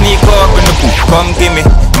 Girl sneak up in the pool, come gimme.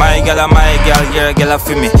 My girl, your girl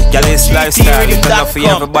for me. Girl it's lifestyle, it's enough for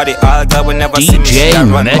everybody. All girl will never see me, she a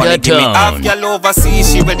run money. Give me half girl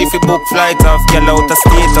overseas, she ready for book flight. Half girl out of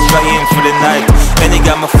state, to fly in for the night. Any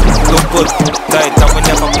girl my foot look good, tight, and we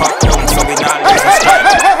never pop down, so we not losing strength.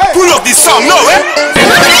 Pull up this song now, eh?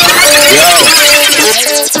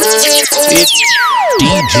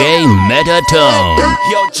 DJ Metatone.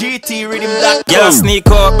 Yo, GT Rhythm.com. Girl sneak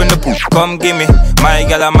up in the pool, come gimme. My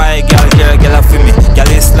girl, your girl for me.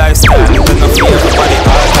 Girl it's lifestyle, it's enough for everybody.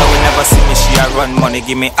 All girl will never see me, she a run money.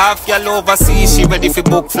 Give me half girl overseas, she ready for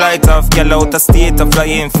book flight. Half girl out of state, to fly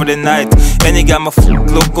in for the night. Any girl my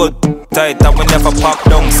foot look good, tight, and we never pop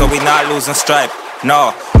down, so we not losing stripe.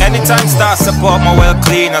 No, anytime start support my well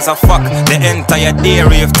clean as a fuck. The entire day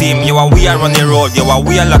rave team. You are we are on the road, you are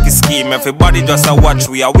we are lucky scheme. Everybody just a watch,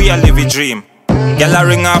 we are living dream. Girl I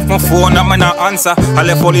ring off my phone and me not answer. I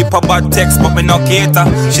left only pop bad text but me no cater.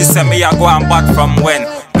 She say me I go and back from when.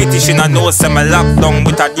 Pity she not know say me locked down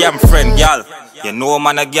with a damn friend, girl. You know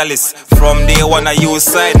man a girl is from day one I use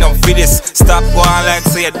sign up for this. Stop going like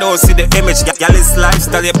say you don't see the image. Girl is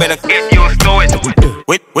lifestyle you better get used to it.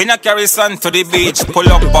 We not carry son to the beach. Pull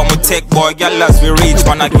up and we take boy girl as we reach.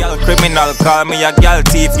 Man a girl criminal call me a girl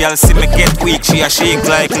thief. Girl see me get weak she a shake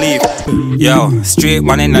like leaf. Yo, straight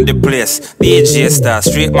man in the place. DJ star,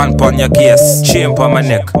 straight man pon your case. Chain pon my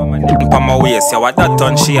neck, pon my waist. Yeah, what that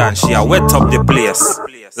turn she and she a wet up the place.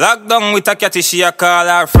 Lockdown with a catty, she a call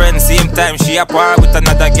her friend. Same time she a par with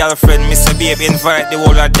another girlfriend. Me say baby invite the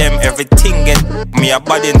whole of them. Everything get me a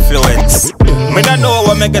bad influence. Me don't know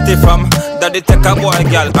where me get it from. Daddy take a boy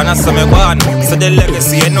girl and I saw me born. So the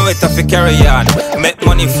legacy you know it have to carry on. Make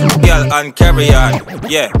money for girl and carry on.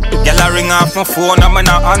 Yeah, girl I ring off my phone and me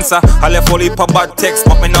not answer. I left only for bad text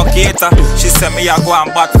but me no cater. She say me I go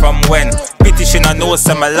and back from when. Pity she not know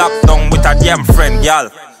say me locked down with a damn friend, girl.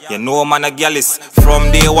 You know man a girl is from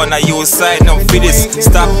day one I use sign up for this.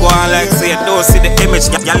 Stop going like say you don't see the image.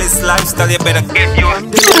 Girl is lifestyle you better get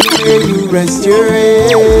used to. Where you rest your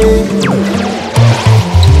head,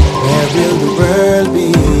 where will the world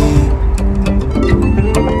be?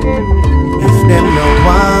 If them no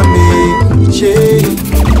want me,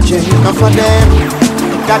 change enough for them.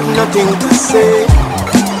 Got nothing to say.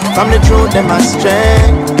 From the truth them a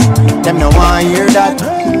strength. Them no want hear that.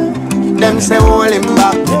 Them say hold him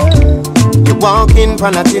back. You walking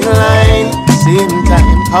on a thin line. Same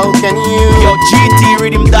time, how can you? Yo,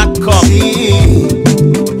 GTRhythm.com.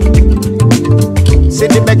 See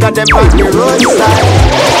the beggar them on the roadside.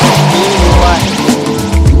 Meanwhile,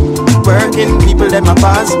 working people them a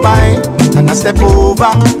pass by and I step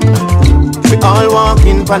over. We all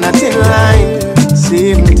walking on a thin line.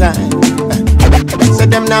 Same time. Say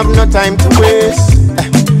them have no time to waste.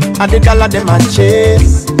 And the dollar them a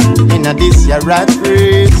chase. In a this year rat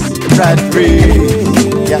race.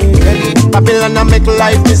 Yeah. Babylon a make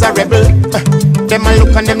life miserable. Them a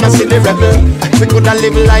look and them not see the rebel. We coulda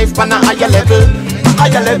live life on a higher level. A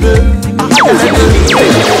higher level. A higher level.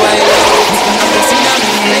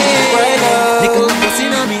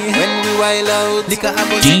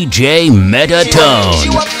 DJ Metatone.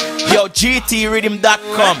 Yo,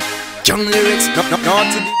 GTRhythm.com. Young lyrics, no to the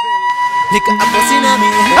Nika a pussy na me.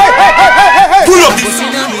 Pull up. Pussy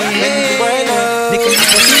na me. Nika a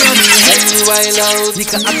pussy na me. When we wild out.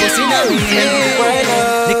 Nika a pussy na me.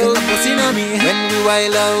 Nika a pussy na me. When we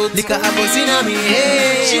wild out. Nika a pussy na me.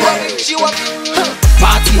 She walk.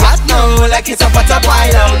 Party hot now, like it's a pot of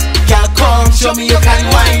wild out. Girl, come show me you can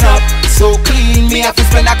wind up. So clean, me have to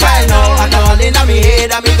spend a cry now. And all in on me head,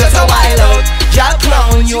 and me just a wild out. Girl,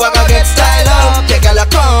 clown, you a go get style up. Yeah, girl,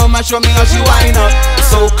 come and show me how she wind up.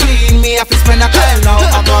 So clean, me have to spend a cry now.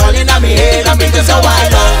 And all in on me head, and me just a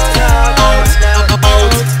wild out. Out.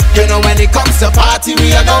 You know when it comes to party, we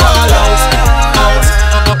a go all out. Out.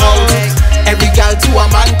 Every girl to a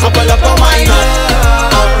man, couple up a wine up.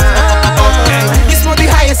 The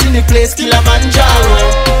highest in the place, Kilimanjaro.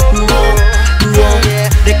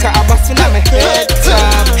 They can't have a on my head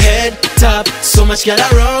top, so much girl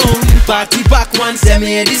around. Party back once them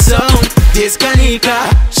hear the sound. This Kanika,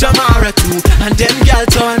 Shamara too, and them girl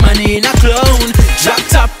turn money in a clown. Drop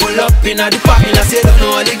top, pull up in the parking lot. Say don't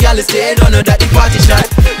know all the girls stay, don't know that the party shot.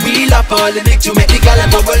 Wheel up all the dick to make the girl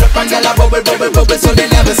bubble up and girl bubble, so they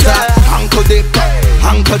never stop. Ankle dip,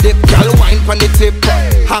 girl wine from the tip.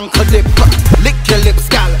 Ankle dip, lick your lips,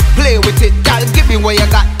 girl, play with it, girl, give me what you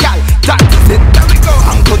got, girl. That is it, there we go.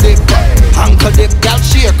 Ankle dip, girl,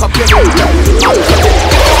 shake up your lips, girl. Ankle dip,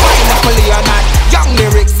 if you wine up a Leonard, young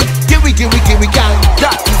lyrics, give me, girl,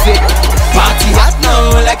 that is it. Party hot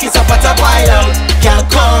now, like it's a pot of wild out. Girl,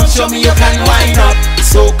 come show me you can wind up.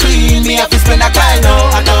 So clean, me have to spend a cry now.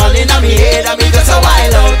 And all in on me head, and me just a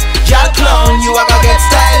wild out. Girl, clown, you a go get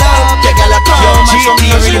style up. Yeah, girl, come and show me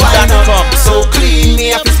how she wind up. So clean,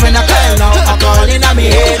 me have to spend a cry now. And all in on me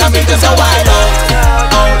head, and me just a wild out.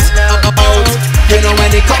 Out. You know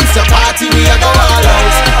when it comes to party, we a go all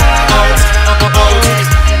out. Out.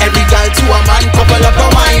 Every girl to a man, couple up a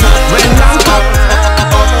wine up. When long up.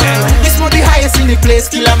 This was the highest in the place,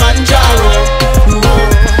 Kilimanjaro.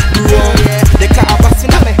 They can't pass in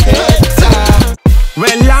my head.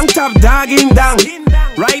 When long top dogging down.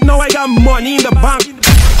 Right now I got money in the bank.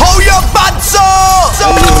 How you bad so? Oh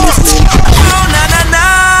na na na.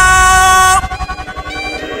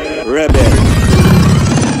 Rebel.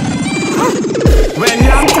 When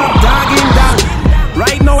long top dogging down.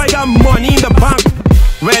 Right now I got money in the bank.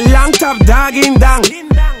 When long top dogging down.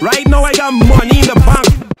 Right now I got money in the bank.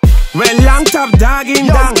 Well, long top dogging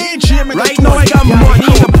down. Right now I got money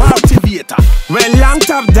in the bank. Well, long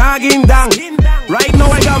top dogging down. Right now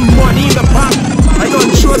I got money in the bank. I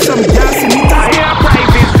gonna show some gas in the tire. Here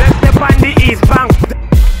private, let's step on the East Bank.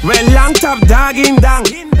 Well, long top dogging down.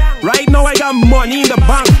 Right now I got money in the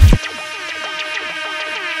bank.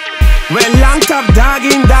 Well, long top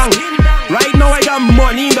dogging down. Right now I got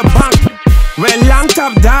money in the bank. Well, long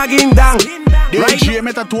top dogging down. Right DJ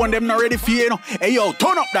Meta to them not ready for you know. Hey yo,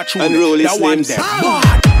 turn up that tune. Unruly that one Slims.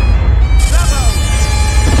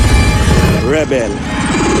 Rebel.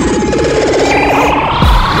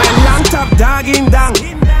 Well, long top dogging down.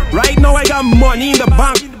 Right now I got money in the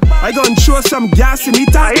bank. I gonna show some gas in the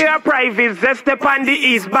tank. Here private, let's step on the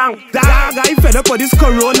East Bank. Dog, I fed up with this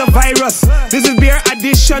coronavirus. This is beer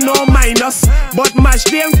addition, no minus. But match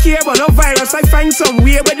them care about no virus. I find some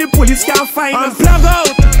way where the police can't find us. Plug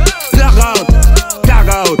out, plug out, plug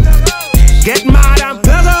out. Get mad and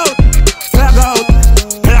plug out, plug out,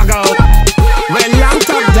 plug out. Well, long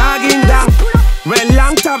top dogging down. Well,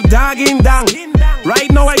 long top dogging down.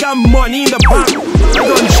 Right now I got money in the bank. I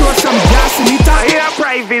gonna show some gas in the tank. Here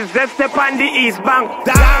private, let's step on the East Bank.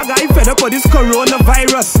 Dog, I fed up with this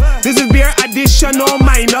coronavirus. This is beer addition, no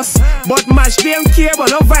minus. But match them care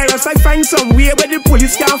about no virus. I find some way where the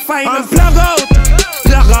police can't find us. Plug out,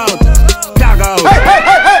 plug out, plug out. Hey, hey,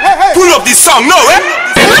 hey, hey, hey, hey. Pull up this song now, eh?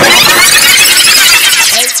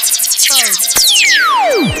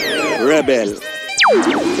 Rebel.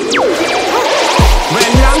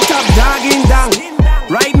 Well, long top dogging down.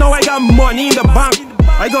 Right now I got money in the bank.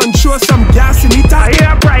 I gonna show some gas in the tank.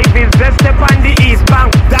 Here private, let's step on the East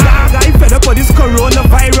Bank. Dog, I fed up with this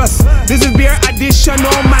coronavirus. This is beer addition,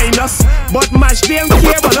 no minus. But match them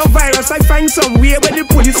care about no virus. I find some way where the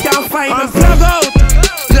police can't find us. Plug out,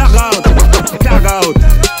 plug out, plug out.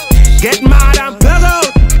 Get mad and plug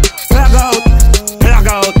out, plug out, plug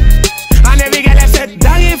out. And every girl I said,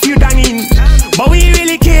 dang if you dangin'. But we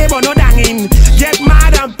really care about no dangin'. Get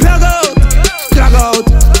mad and plug out, plug out,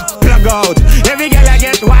 plug out. Every girl I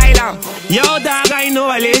get wild out. Yo dog, I know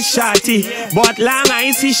a little shorty, but long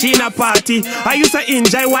I see she in a party. I used to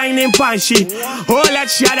enjoy whining pansy. Oh, that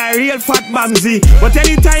she had a real fat bamsy. But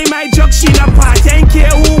anytime I joke, she in a party. I ain't care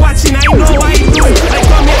who watching, I know what I do. I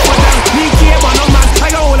come here for them, me care but no man. I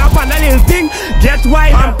go hold up on a little thing, get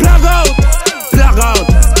wild and plug out, plug out,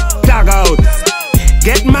 plug out.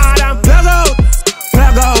 Get mad and plug out,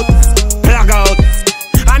 plug out, plug out.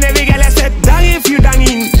 And every girl I said, dang if you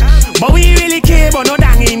dangin'. But we really care about no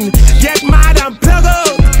dangin'. Get mad and plug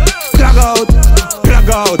out, plug out, plug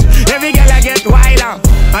out. Every girl I get wild out.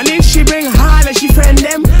 And if she bring holler, she friend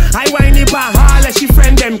them. I wind it and holler, she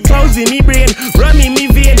friend them. Clothes in me brain, rum in me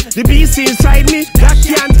vein. The beast inside me, that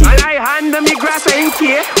can't take. And I hand them me grass, I ain't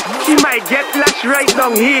care. She might get lashed right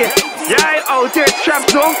down here. Yeah, I out here trapped,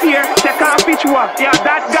 don't fear. Take off each walk, yeah,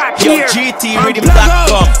 that got here.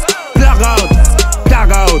 GTRhythm.com. Plug out,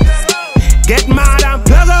 plug out. Get mad and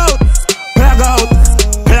plug out, plug out,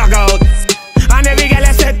 plug out. And every girl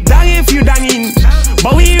I said, dang if you dangin'.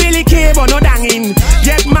 But we really care about no dangin'.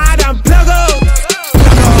 Get mad and plug out,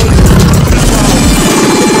 plug out, plug out.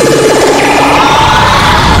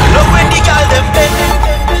 Look when the girl them bend.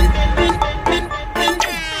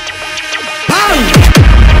 Bang!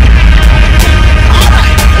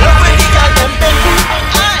 Look when the girl them bend.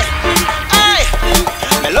 Aye, aye.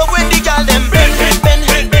 Me love when the girl them bend, bend, bend,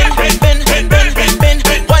 bend, bend, bend, bend,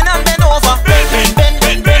 bend. Wine and bend over. Bend, bend,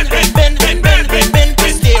 bend, bend, bend, bend, bend, bend.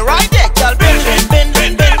 Stay right there, girl. Bend, bend, bend,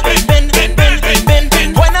 bend, bend, bend, bend,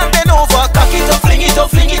 bend. Wine and bend over. Cock it up, fling it up,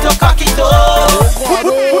 fling it up, cock it up. Pull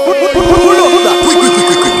up that. Quick, quick, quick,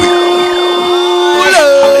 quick, quick, quick.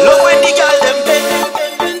 Love when the girl them bend.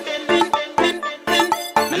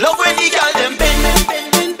 Love when the girl them bend.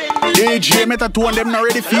 DJ Meta to them not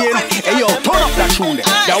ready for you know. Hey yo, turn up that tune there.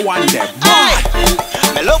 That one there.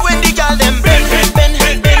 Me love when the girl them bend, bend, bend,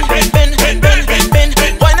 bend, bend, bend,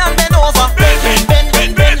 bend. Wine and bend over. Bend, bend,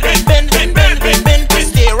 bend, bend, bend, bend, bend.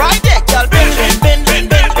 Stay right there, girl. Bend, bend,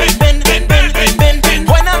 bend, bend, bend, bend, bend.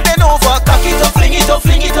 Wine and bend over. Cock it up, fling it up,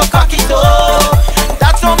 fling it up, cock it up.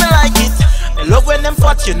 That's how me like it. Me love when them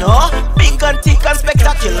fat, you know. Big and thick and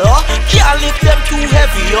spectacular. Can't lift them too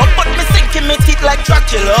heavy up, but me sinking me teeth like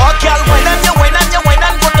Dracula. Girl, wine and you wine and you wine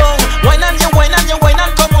and go down. Wine and you wine and you wine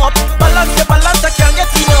and come up. Balance, I can't get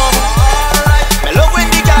enough. Me love when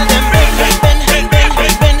the girl them bend, bend, bend, bend, bend,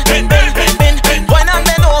 bend, bend, bend, bend. Wine and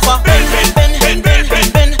bend over. Bend, bend, bend, bend,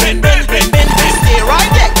 bend, bend, bend, bend. Stay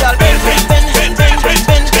right there, girl. Bend, bend, bend, bend, bend,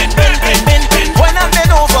 bend, bend, bend. Wine and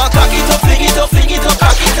bend over. Cock it up, fling it up, fling it up,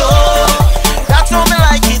 cock it up. That's how me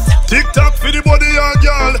like it. TikTok for for the body,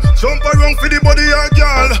 girl. Jump around for the body,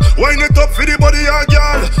 girl. Wind it up for the body,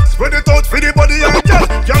 girl. Spread it out for the body, girl.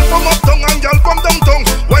 Girl from uptown and girl from downtown.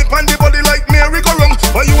 Wine on the body like Mary go wrong.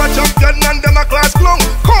 For you a champion and them a class clown.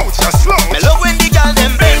 Coach a slow. Me love when the girl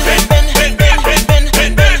them bend, bend, bend, bend, bend, bend,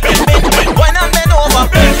 bend, bend, bend, bend. Wine and bend over.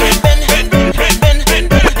 Bend, bend, bend, bend, bend, bend,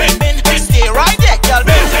 bend, bend, bend. Stay right there, girl.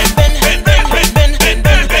 Bend, bend, bend, bend, bend, bend,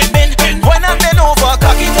 bend, bend, bend. Wine and bend over.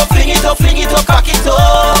 Cock it up, fling it up, fling it up, cock it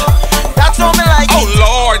up. That's how me like it. Oh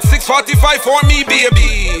Lord, 6:45 for me,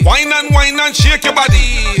 baby. Wine and shake your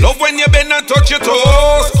body. Love when you bend and touch your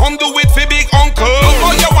toes. Come do it for big uncle. Love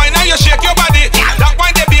how you wine and you shake your body. That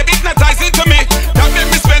wine, the baby, hypnotizing to me. That make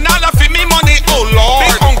me spend all of me money. Oh Lord,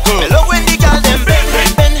 big uncle. Me love when the girl them bend,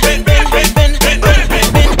 bend, bend, bend, bend, bend, bend,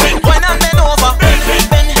 bend, bend. Wine and bend over. Bend, bend,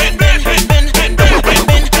 bend, bend, bend, bend, bend,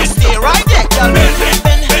 bend. Stay right there, girl. Bend, bend,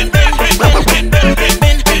 bend, bend, bend, bend, bend,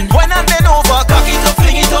 bend, bend. Wine and bend over. Cock it up,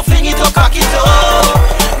 fling it up, fling it up, cock it up.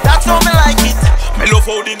 That's how me like it. Me love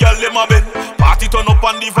how the girl them a bend. Party turn up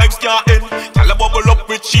and the vibes can't end. Girl a bubble up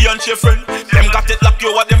with she and she friend. Them got it like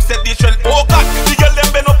you what them set the trend. Oh God, the girl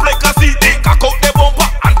them bend up like a CD. Cock out the bumper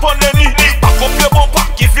and pon the knee. Back up your bumper,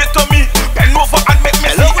 give it to me. Bend over and make me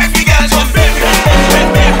see every girl just bend.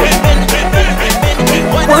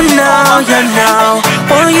 Oh now, you know.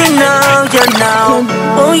 Oh you know, you know.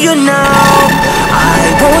 Oh you know.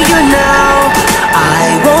 I want you now.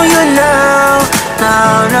 I want you now.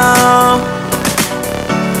 No, no.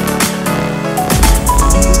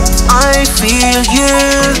 I feel you,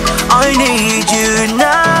 I need you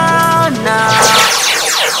now, now.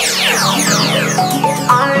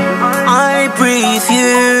 I breathe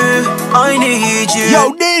you, I need you.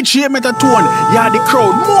 Yo, DJ Metatone, you're the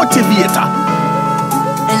crowd motivator.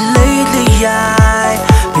 And lately I've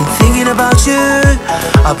been thinking about you.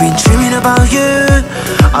 I've been dreaming about you.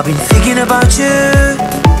 I've been thinking about you.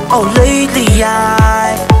 Oh, lately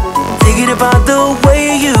I've been thinking about the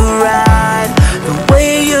way you ride, the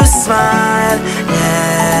way you smile,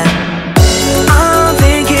 yeah. I'm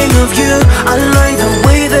thinking of you, I like the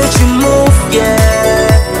way that you move,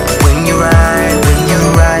 yeah. When you ride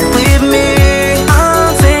with me.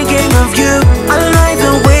 I'm thinking of you, I like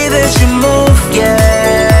the way that you move,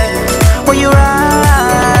 yeah. When you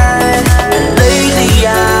ride. And lately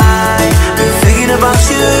I've been thinking about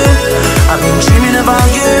you. I've been dreaming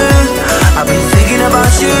about you. I've been thinking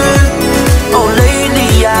about you. Oh,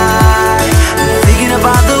 lately I've been thinking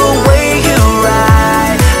about the way you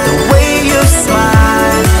ride, the way you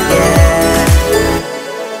smile, yeah.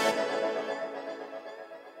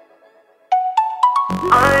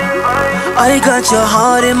 I got your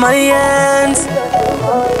heart in my hands.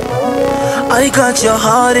 I got your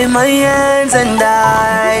heart in my hands, and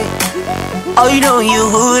I know you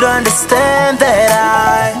would understand that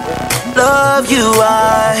I love you,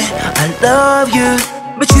 I love you.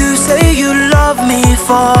 But you say you love me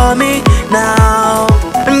for me now,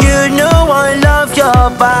 and you know I love your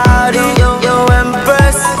body, your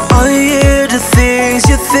embrace. I hear the things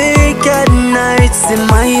you think at nights in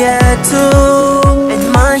my head too,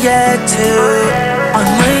 in my head too, on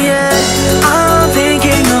my head. I'm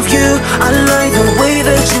thinking of you, I like the way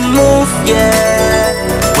that you move, yeah.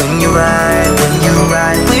 When you ride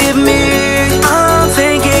with me. I'm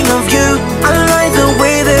thinking of you, I like the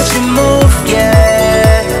way that you move,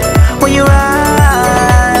 yeah. When you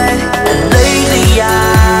ride. And lately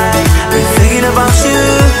I've been thinking about you.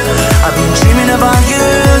 I've been dreaming about you.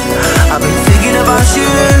 I've been thinking about you.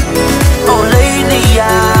 Oh, lately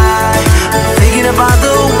I've been thinking about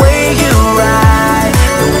the way you ride,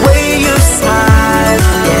 the way you smile,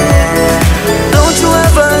 yeah. Don't you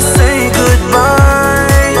ever say goodbye.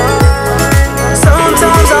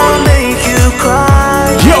 Sometimes I'll make you cry.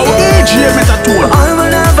 Yo, DJ Metatone. I will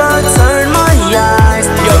never turn my eyes.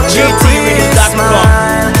 Yo, GT with that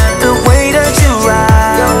smile, the way that you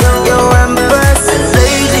ride, your embrace. And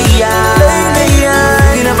lately I'm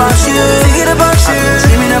thinking about you, thinking about you. I've been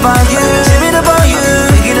dreaming about you, dreaming about you,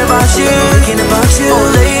 thinking about you, thinking about you. Oh,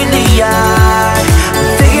 lately I'm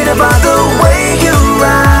thinking about the way you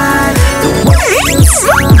ride, the way you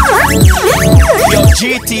smile. Yo,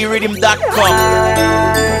 GTRhythm.com.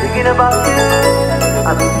 Thinking about you,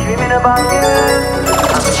 I've been dreaming about you,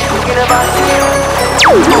 I've been thinking about you.